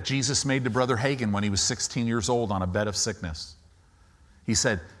statement that Jesus made to Brother Hagin when he was 16 years old on a bed of sickness. He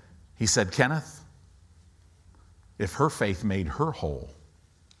said, Kenneth, if her faith made her whole,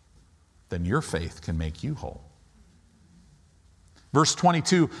 then your faith can make you whole. Verse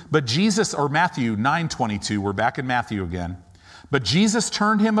 22, but Jesus, or Matthew 9:22, we're back in Matthew again. But Jesus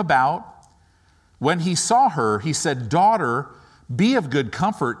turned him about. When he saw her, he said, daughter, be of good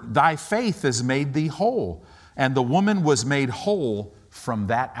comfort, thy faith has made thee whole. And the woman was made whole from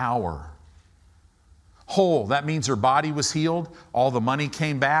that hour. Whole, that means her body was healed. All the money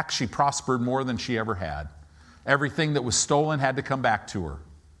came back. She prospered more than she ever had. Everything that was stolen had to come back to her.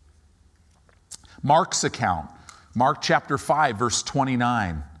 Mark's account, Mark chapter 5, verse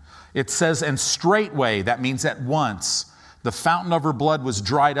 29. It says, and straightway, that means at once, the fountain of her blood was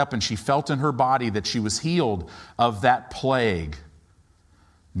dried up, and she felt in her body that she was healed of that plague.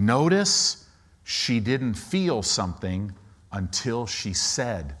 Notice she didn't feel something until she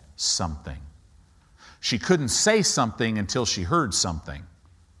said something. She couldn't say something until she heard something.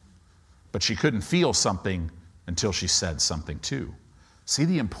 But she couldn't feel something until she said something too. See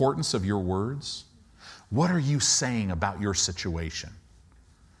the importance of your words? What are you saying about your situation?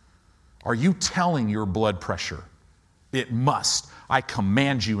 Are you telling your blood pressure, it must, I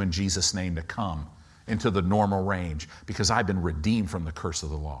command you in Jesus' name to come into the normal range because I've been redeemed from the curse of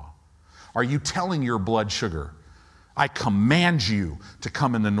the law? Are you telling your blood sugar, I command you to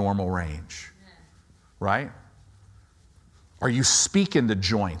come in the normal range? Right? Are you speaking to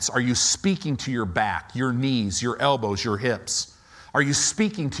joints? Are you speaking to your back, your knees, your elbows, your hips? Are you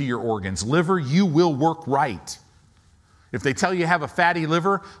speaking to your organs? Liver, you will work right. If they tell you have a fatty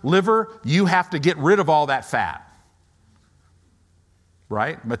liver, you have to get rid of all that fat.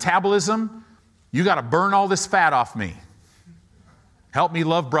 Right? Metabolism, you got to burn all this fat off me. Help me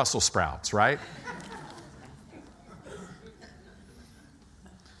love Brussels sprouts, right?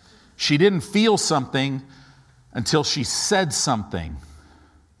 She didn't feel something until she said something.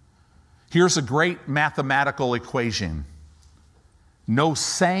 Here's a great mathematical equation. No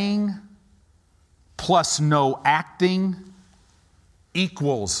saying plus no acting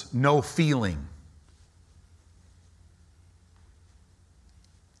equals no feeling.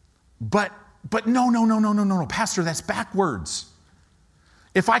 But no, Pastor, that's backwards.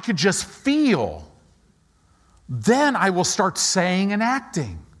 If I could just feel, then I will start saying and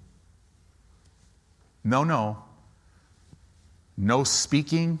acting. No. No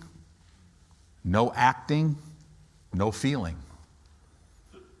speaking, no acting, no feeling.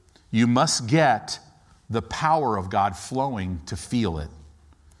 You must get the power of God flowing to feel it.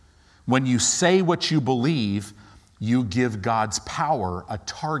 When you say what you believe, you give God's power a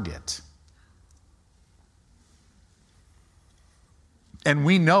target. And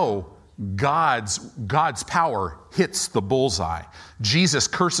we know God's power hits the bullseye. Jesus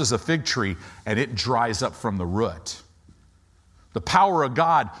curses a fig tree and it dries up from the root. The power of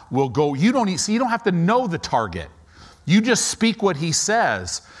God will go, you don't have to know the target. You just speak what he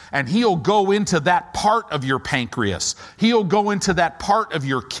says, and he'll go into that part of your pancreas. He'll go into that part of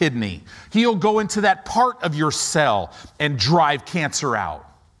your kidney. He'll go into that part of your cell and drive cancer out.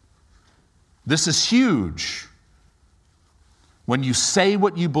 This is huge. When you say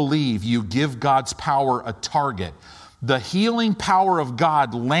what you believe, you give God's power a target. The healing power of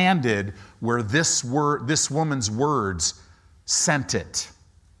God landed where this woman's words sent it.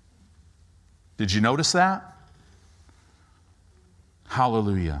 Did you notice that?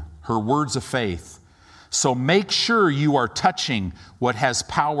 Hallelujah. Her words of faith. So make sure you are touching what has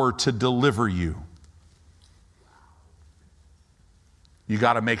power to deliver you. You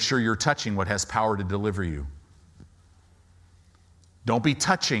got to make sure you're touching what has power to deliver you. Don't be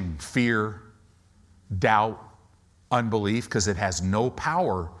touching fear, doubt, unbelief, because it has no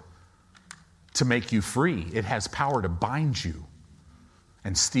power to make you free. It has power to bind you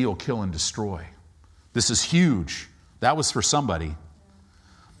and steal, kill, and destroy. This is huge. That was for somebody.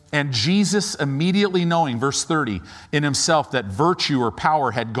 And Jesus, immediately knowing, verse 30, in himself that virtue or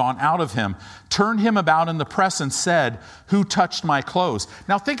power had gone out of him, turned him about in the press and said, "Who touched my clothes?"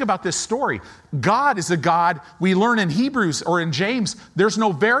 Now think about this story. God is a God, we learn in Hebrews or in James, there's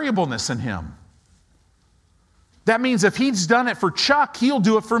no variableness in him. That means if he's done it for Chuck, he'll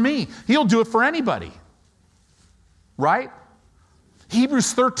do it for me. He'll do it for anybody. Right?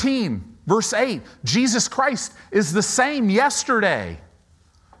 Hebrews 13, verse 8, Jesus Christ is the same yesterday.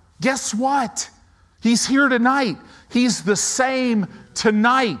 Guess what? He's here tonight. He's the same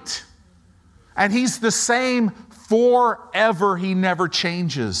tonight. And he's the same forever. He never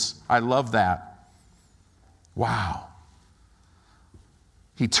changes. I love that. Wow.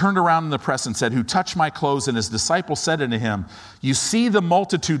 He turned around in the press and said, "Who touched my clothes?" And his disciples said unto him, "You see the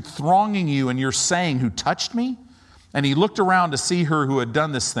multitude thronging you, and you're saying, 'Who touched me?'" And he looked around to see her who had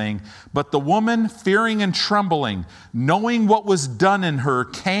done this thing. But the woman, fearing and trembling, knowing what was done in her,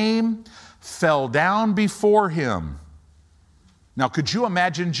 came, fell down before him. Now, could you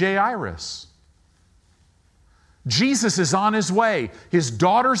imagine Jairus? Jesus is on his way. His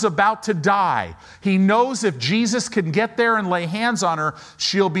daughter's about to die. He knows if Jesus can get there and lay hands on her,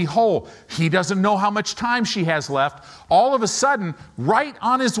 she'll be whole. He doesn't know how much time she has left. All of a sudden, right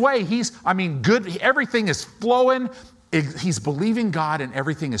on his way, good. Everything is flowing. He's believing God and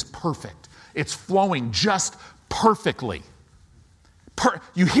everything is perfect. It's flowing just perfectly.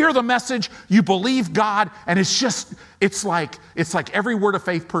 You hear the message, you believe God, and it's like every Word of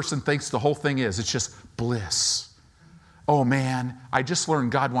Faith person thinks the whole thing is. It's just bliss. Oh man, I just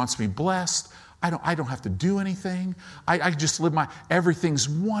learned God wants me blessed. I don't have to do anything. I just live everything's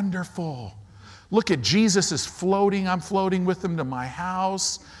wonderful. Look at Jesus is floating. I'm floating with him to my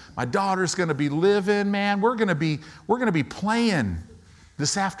house. My daughter's going to be living, man. We're going to be playing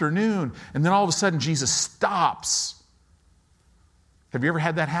this afternoon. And then all of a sudden Jesus stops. Have you ever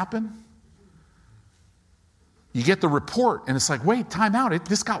had that happen? You get the report and it's like, wait, time out.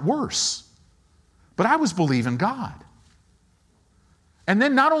 This got worse. But I was believing God. And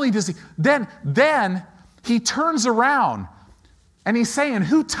then not only does he, then he turns around and he's saying,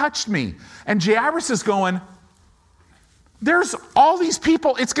 "Who touched me?" And Jairus is going, "There's all these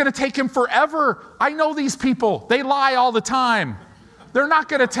people. It's going to take him forever. I know these people. They lie all the time. They're not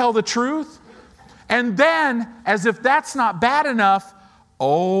going to tell the truth." And then, as if that's not bad enough,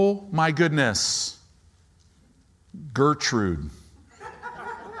 oh my goodness, Gertrude.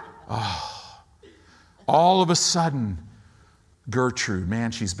 Oh, all of a sudden, Gertrude,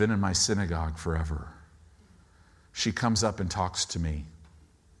 man, she's been in my synagogue forever. She comes up and talks to me,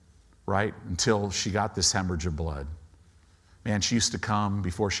 right? Until she got this hemorrhage of blood. Man, she used to come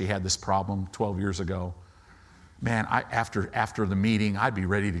before she had this problem 12 years ago. Man, after the meeting, I'd be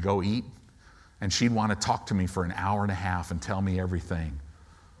ready to go eat. And she'd want to talk to me for an hour and a half and tell me everything.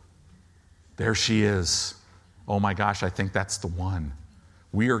 There she is. Oh my gosh, I think that's the one.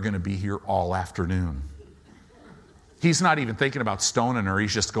 We are going to be here all afternoon. He's not even thinking about stoning her.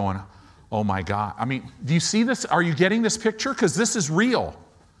 He's just going, oh my God. I mean, do you see this? Are you getting this picture? Because this is real.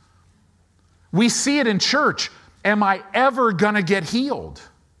 We see it in church. Am I ever going to get healed?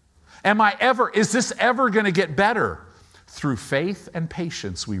 Is this ever going to get better? Through faith and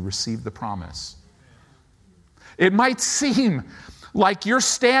patience, we receive the promise. It might seem like you're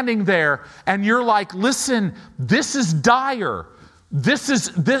standing there and you're like, listen, this is dire.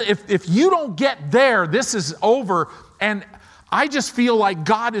 If you don't get there, this is over. And I just feel like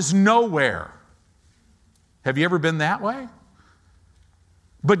God is nowhere. Have you ever been that way?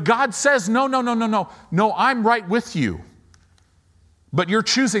 But God says, no, I'm right with you. But you're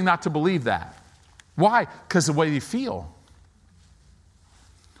choosing not to believe that. Why? Because the way you feel.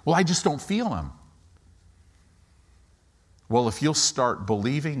 Well, I just don't feel him. Well, if you'll start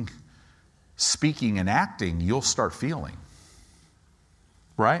believing, speaking, and acting, you'll start feeling.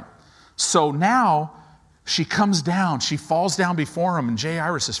 Right? So now she comes down, she falls down before him, and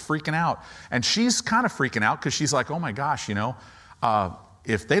Jairus is freaking out. And she's kind of freaking out because she's like, oh my gosh,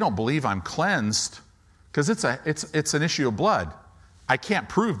 if they don't believe I'm cleansed, because it's an issue of blood, I can't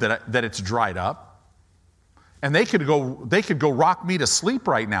prove that it's dried up. And they could go rock me to sleep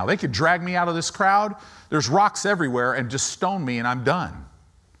right now. They could drag me out of this crowd. There's rocks everywhere and just stone me and I'm done.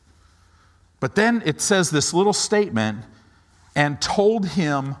 But then it says this little statement, and told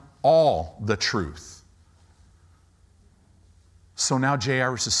him all the truth. So now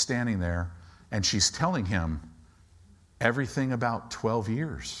Jairus is standing there and she's telling him everything about 12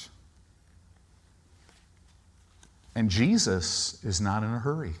 years. And Jesus is not in a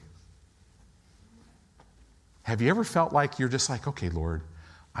hurry. Have you ever felt like you're just like, okay, Lord,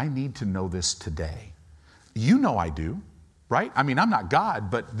 I need to know this today? You know I do. right? I mean, I'm not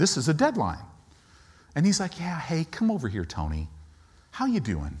God, but this is a deadline. And he's like, yeah, hey, come over here, Tony. How you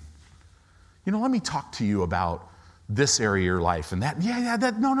doing? Let me talk to you about this area of your life and that.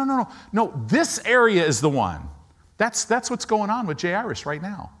 No, this area is the one. That's what's going on with Jairus right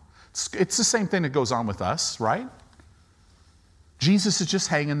now. It's the same thing that goes on with us, right? Jesus is just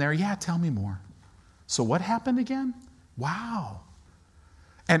hanging there. Yeah, tell me more. So what happened again? Wow.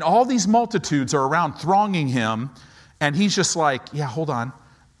 And all these multitudes are around thronging him, and he's just like, yeah, hold on.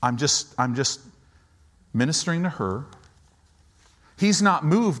 I'm just ministering to her. He's not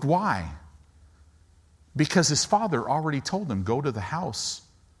moved. Why? Because his father already told him, go to the house,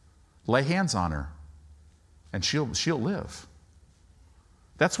 lay hands on her, and she'll live.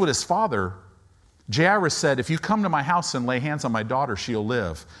 That's what his father, Jairus said, if you come to my house and lay hands on my daughter, she'll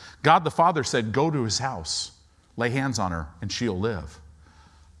live. God the Father said, go to his house, lay hands on her, and she'll live.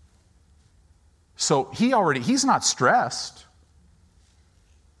 So he's not stressed.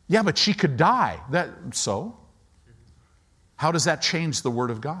 Yeah, but she could die. So? How does that change the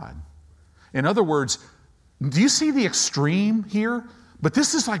Word of God? In other words, do you see the extreme here? But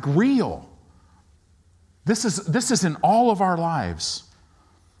this is like real. This is in all of our lives.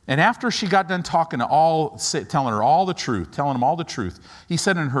 And after she got done talking to telling her all the truth, telling him all the truth, he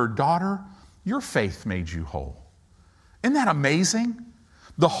said in her, daughter, your faith made you whole. Isn't that amazing?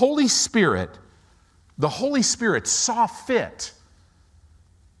 The Holy Spirit saw fit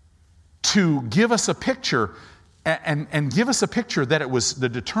to give us a picture and give us a picture that it was the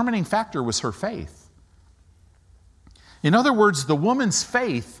determining factor was her faith. In other words, the woman's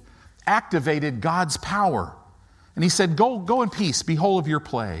faith activated God's power. And he said, go in peace, be whole of your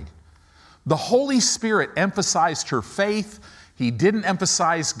plague. The Holy Spirit emphasized her faith. He didn't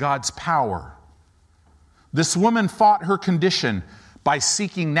emphasize God's power. This woman fought her condition by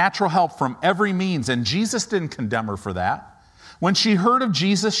seeking natural help from every means, and Jesus didn't condemn her for that. When she heard of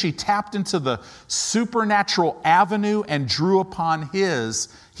Jesus, she tapped into the supernatural avenue and drew upon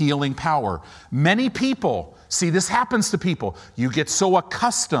his healing power. Many people, see, this happens to people. You get so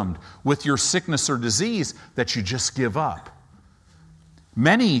accustomed with your sickness or disease that you just give up.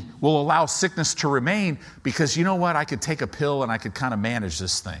 Many will allow sickness to remain because, you know what, I could take a pill and I could kind of manage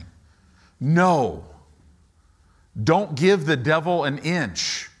this thing. No. Don't give the devil an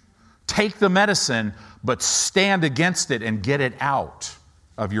inch. Take the medicine, but stand against it and get it out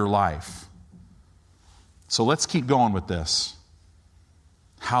of your life. So let's keep going with this.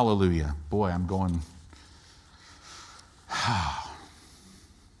 Hallelujah. Boy, I'm going.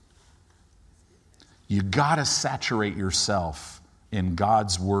 You got to saturate yourself in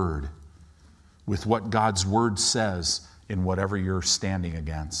God's Word with what God's Word says in whatever you're standing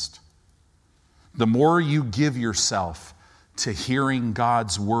against. The more you give yourself to hearing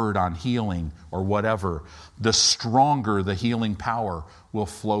God's Word on healing or whatever, the stronger the healing power will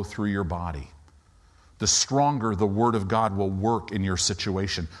flow through your body. The stronger the Word of God will work in your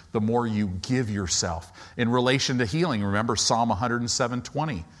situation, the more you give yourself. In relation to healing, remember Psalm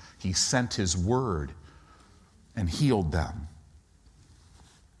 107:20. He sent His Word and healed them,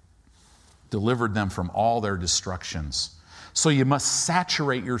 delivered them from all their destructions. So you must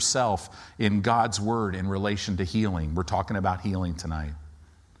saturate yourself in God's Word in relation to healing. We're talking about healing tonight.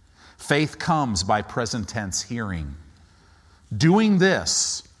 Faith comes by present tense hearing. Doing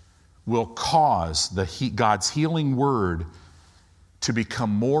this will cause God's healing Word to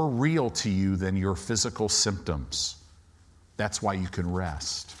become more real to you than your physical symptoms. That's why you can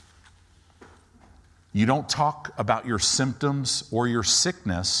rest. You don't talk about your symptoms or your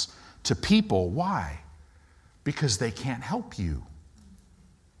sickness to people. Why? Because they can't help you.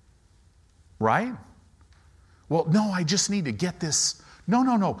 Right? Well, no, I just need to get this.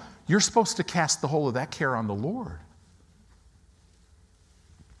 No. You're supposed to cast the whole of that care on the Lord.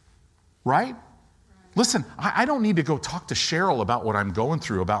 Right? Listen, I don't need to go talk to Cheryl about what I'm going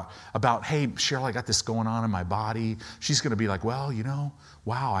through, about hey, Cheryl, I got this going on in my body. She's going to be like, well,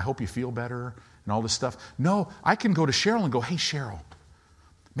 wow, I hope you feel better and all this stuff. No, I can go to Cheryl and go, hey, Cheryl,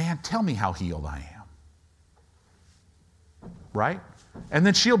 man, tell me how healed I am. Right? And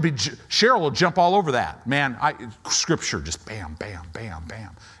then Cheryl will jump all over that. Man, Scripture, just bam, bam, bam,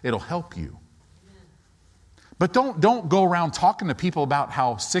 bam. It'll help you. But don't go around talking to people about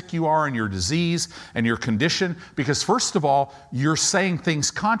how sick you are and your disease and your condition, because first of all, you're saying things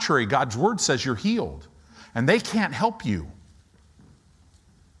contrary. God's Word says you're healed, and they can't help you.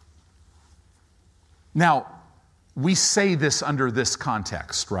 Now, we say this under this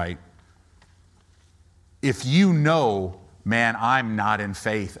context, right? If you know, man, I'm not in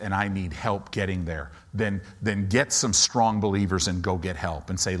faith and I need help getting there, then get some strong believers and go get help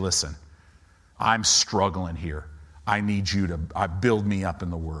and say, listen, I'm struggling here. I need you to build me up in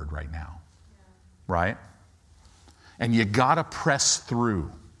the word right now. Right? And you got to press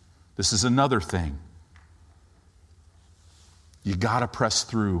through. This is another thing. You got to press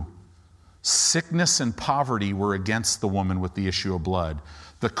through. Sickness and poverty were against the woman with the issue of blood.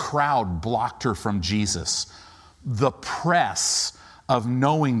 The crowd blocked her from Jesus. The press of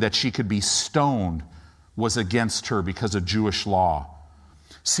knowing that she could be stoned was against her because of Jewish law.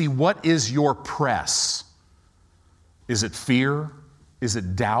 See, what is your press? Is it fear? Is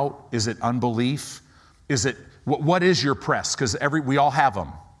it doubt? Is it unbelief? What is your press? Because we all have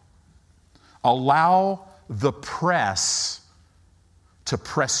them. Allow the press to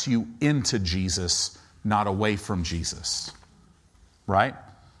press you into Jesus, not away from Jesus. Right?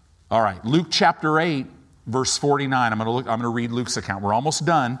 All right. Luke chapter 8, verse 49. I'm going to read Luke's account. We're almost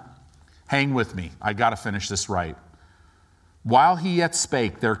done. Hang with me. I got to finish this right. While he yet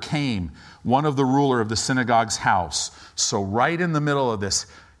spake, there came one of the ruler of the synagogue's house. So right in the middle of this,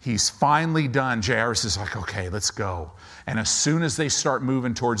 he's finally done. Jairus is like, okay, let's go. And as soon as they start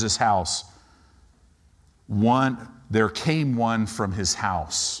moving towards his house, there came one from his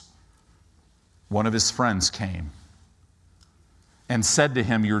house. One of his friends came and said to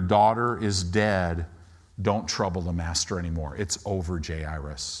him, your daughter is dead. Don't trouble the master anymore. It's over,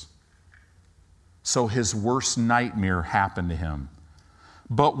 Jairus. So his worst nightmare happened to him.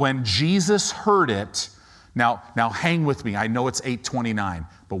 But when Jesus heard it, now hang with me. I know it's 8:29,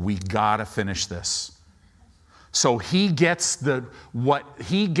 but we got to finish this. So he gets the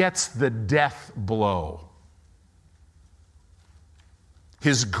death blow.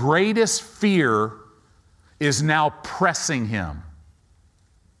 His greatest fear is now pressing him.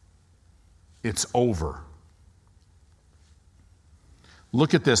 It's over.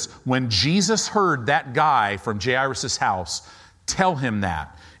 Look at this. When Jesus heard that guy from Jairus' house tell him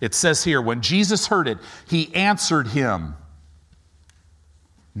that, it says here, when Jesus heard it, he answered him.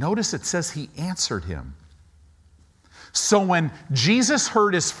 Notice it says he answered him. So when Jesus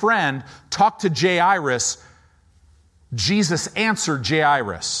heard his friend talk to Jairus, Jesus answered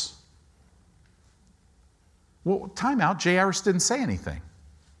Jairus. Well, time out. Jairus didn't say anything.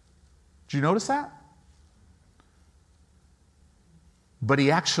 Did you notice that? But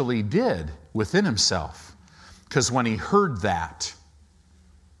he actually did within himself. Because when he heard that,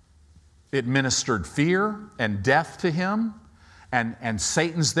 it ministered fear and death to him. And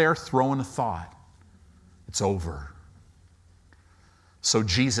Satan's there throwing a thought. It's over. So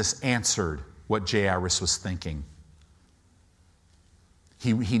Jesus answered what Jairus was thinking.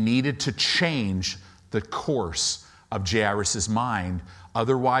 He needed to change the course of Jairus' mind.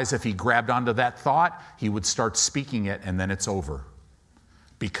 Otherwise, if he grabbed onto that thought, he would start speaking it and then it's over.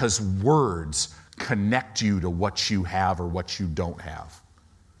 Because words connect you to what you have or what you don't have.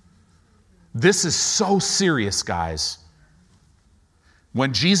 This is so serious, guys.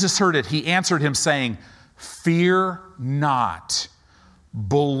 When Jesus heard it, he answered him saying, fear not,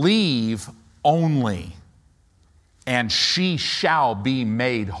 believe only, and she shall be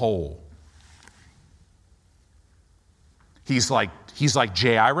made whole. He's like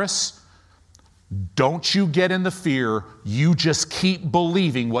Jairus, don't you get in the fear. You just keep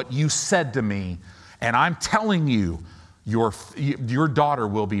believing what you said to me. And I'm telling you, your daughter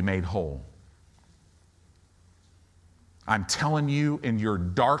will be made whole. I'm telling you, in your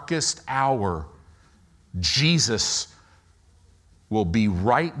darkest hour, Jesus will be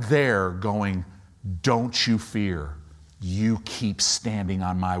right there going, don't you fear. You keep standing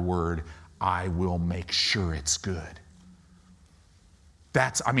on my word. I will make sure it's good.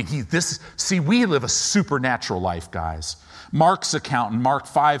 We live a supernatural life, guys. Mark's account in Mark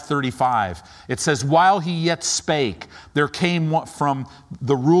 5:35, it says, while he yet spake, there came from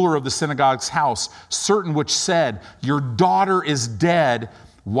the ruler of the synagogue's house, certain which said, your daughter is dead.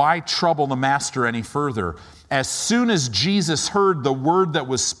 Why trouble the master any further? As soon as Jesus heard the word that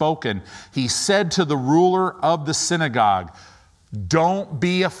was spoken, he said to the ruler of the synagogue, don't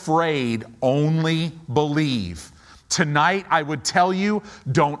be afraid, only believe. Tonight, I would tell you,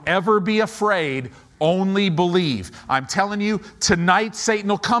 don't ever be afraid, only believe. I'm telling you, tonight Satan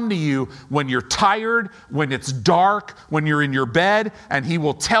will come to you when you're tired, when it's dark, when you're in your bed, and he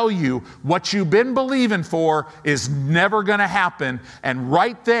will tell you what you've been believing for is never going to happen. And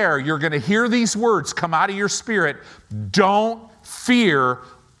right there, you're going to hear these words come out of your spirit. Don't fear,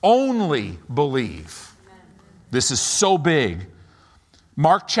 only believe. This is so big.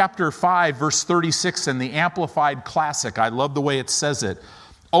 Mark chapter 5, verse 36 in the Amplified Classic. I love the way it says it.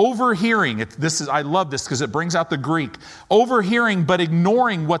 Overhearing, I love this because it brings out the Greek. Overhearing but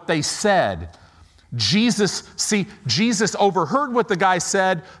ignoring what they said. Jesus overheard what the guy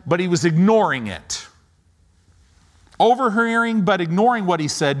said, but he was ignoring it. Overhearing but ignoring what he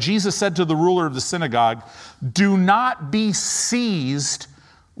said, Jesus said to the ruler of the synagogue, "Do not be seized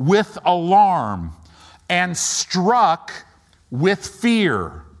with alarm and struck with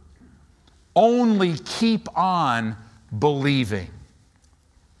fear. Only keep on believing."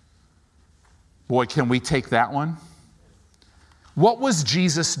 Boy, can we take that one? What was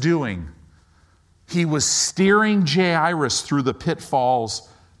Jesus doing? He was steering Jairus through the pitfalls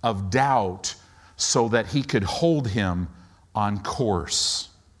of doubt so that he could hold him on course.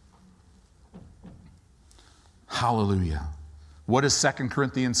 Hallelujah. What does 2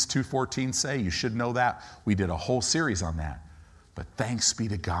 Corinthians 2:14 say? You should know that. We did a whole series on that. But thanks be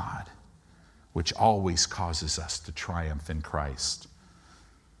to God, which always causes us to triumph in Christ.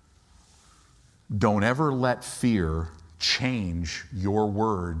 Don't ever let fear change your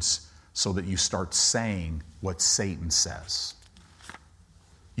words so that you start saying what Satan says.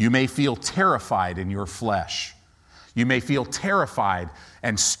 You may feel terrified in your flesh. You may feel terrified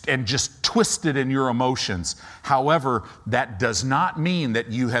and just twisted in your emotions. However, that does not mean that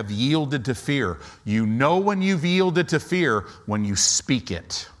you have yielded to fear. You know when you've yielded to fear when you speak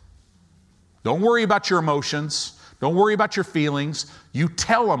it. Don't worry about your emotions. Don't worry about your feelings. You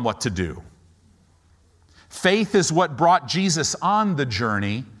tell them what to do. Faith is what brought Jesus on the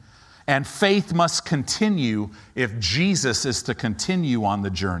journey, and faith must continue if Jesus is to continue on the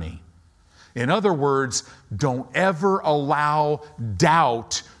journey. In other words, don't ever allow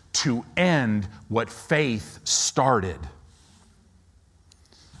doubt to end what faith started.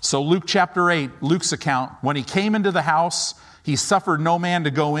 So Luke chapter 8, Luke's account, when he came into the house, he suffered no man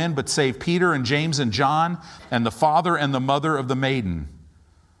to go in but save Peter and James and John and the father and the mother of the maiden.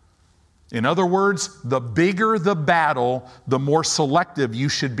 In other words, the bigger the battle, the more selective you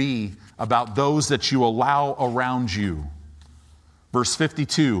should be about those that you allow around you. Verse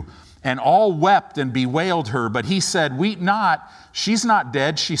 52, and all wept and bewailed her, but he said, "Weep not, she's not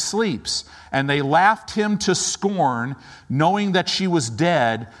dead, she sleeps." And they laughed him to scorn, knowing that she was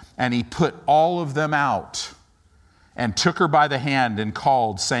dead, and he put all of them out and took her by the hand and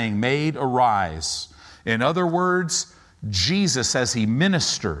called, saying, "Maid, arise." In other words, Jesus, as he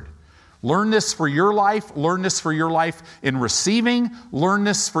ministered, learn this for your life. Learn this for your life in receiving. Learn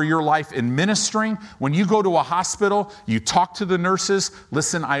this for your life in ministering. When you go to a hospital, you talk to the nurses.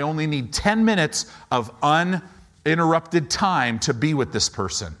 Listen, I only need 10 minutes of uninterrupted time to be with this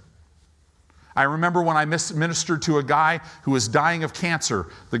person. I remember when I ministered to a guy who was dying of cancer,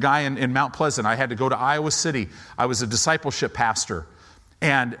 the guy in Mount Pleasant. I had to go to Iowa City. I was a discipleship pastor.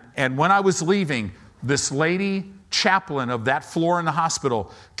 And when I was leaving, this lady chaplain of that floor in the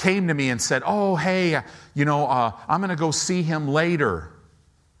hospital came to me and said, "Oh, hey, I'm going to go see him later."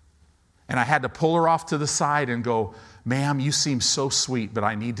 And I had to pull her off to the side and go, "Ma'am, you seem so sweet, but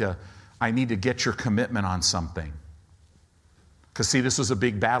I need to get your commitment on something." Because see, this was a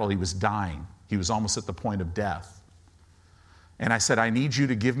big battle. He was dying. He was almost at the point of death. And I said, "I need you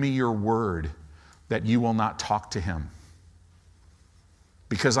to give me your word that you will not talk to him."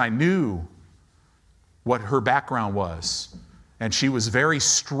 Because I knew what her background was. And she was very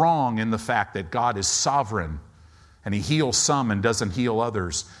strong in the fact that God is sovereign and he heals some and doesn't heal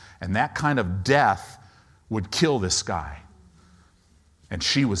others. And that kind of death would kill this guy. And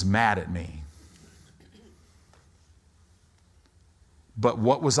she was mad at me. But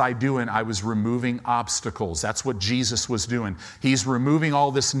what was I doing? I was removing obstacles. That's what Jesus was doing. He's removing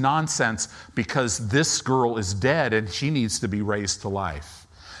all this nonsense because this girl is dead and she needs to be raised to life.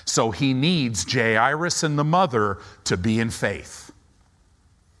 So he needs Jairus and the mother to be in faith.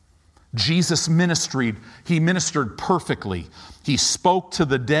 Jesus he ministered perfectly. He spoke to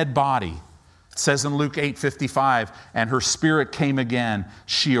the dead body. It says in Luke 8:55, and her spirit came again.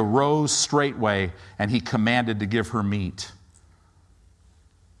 She arose straightway, and he commanded to give her meat.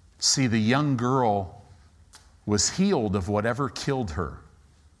 See, the young girl was healed of whatever killed her,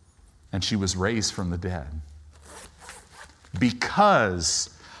 and she was raised from the dead. Because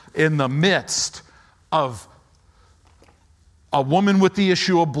in the midst of a woman with the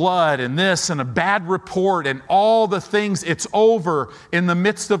issue of blood and this and a bad report and all the things, it's over. In the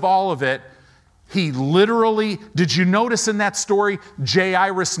midst of all of it, he literally, did you notice in that story,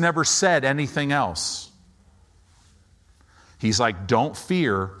 Jairus never said anything else. He's like, don't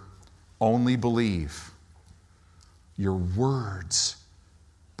fear, only believe. Your words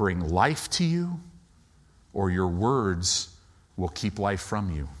bring life to you, or your words will keep life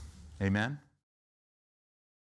from you. Amen?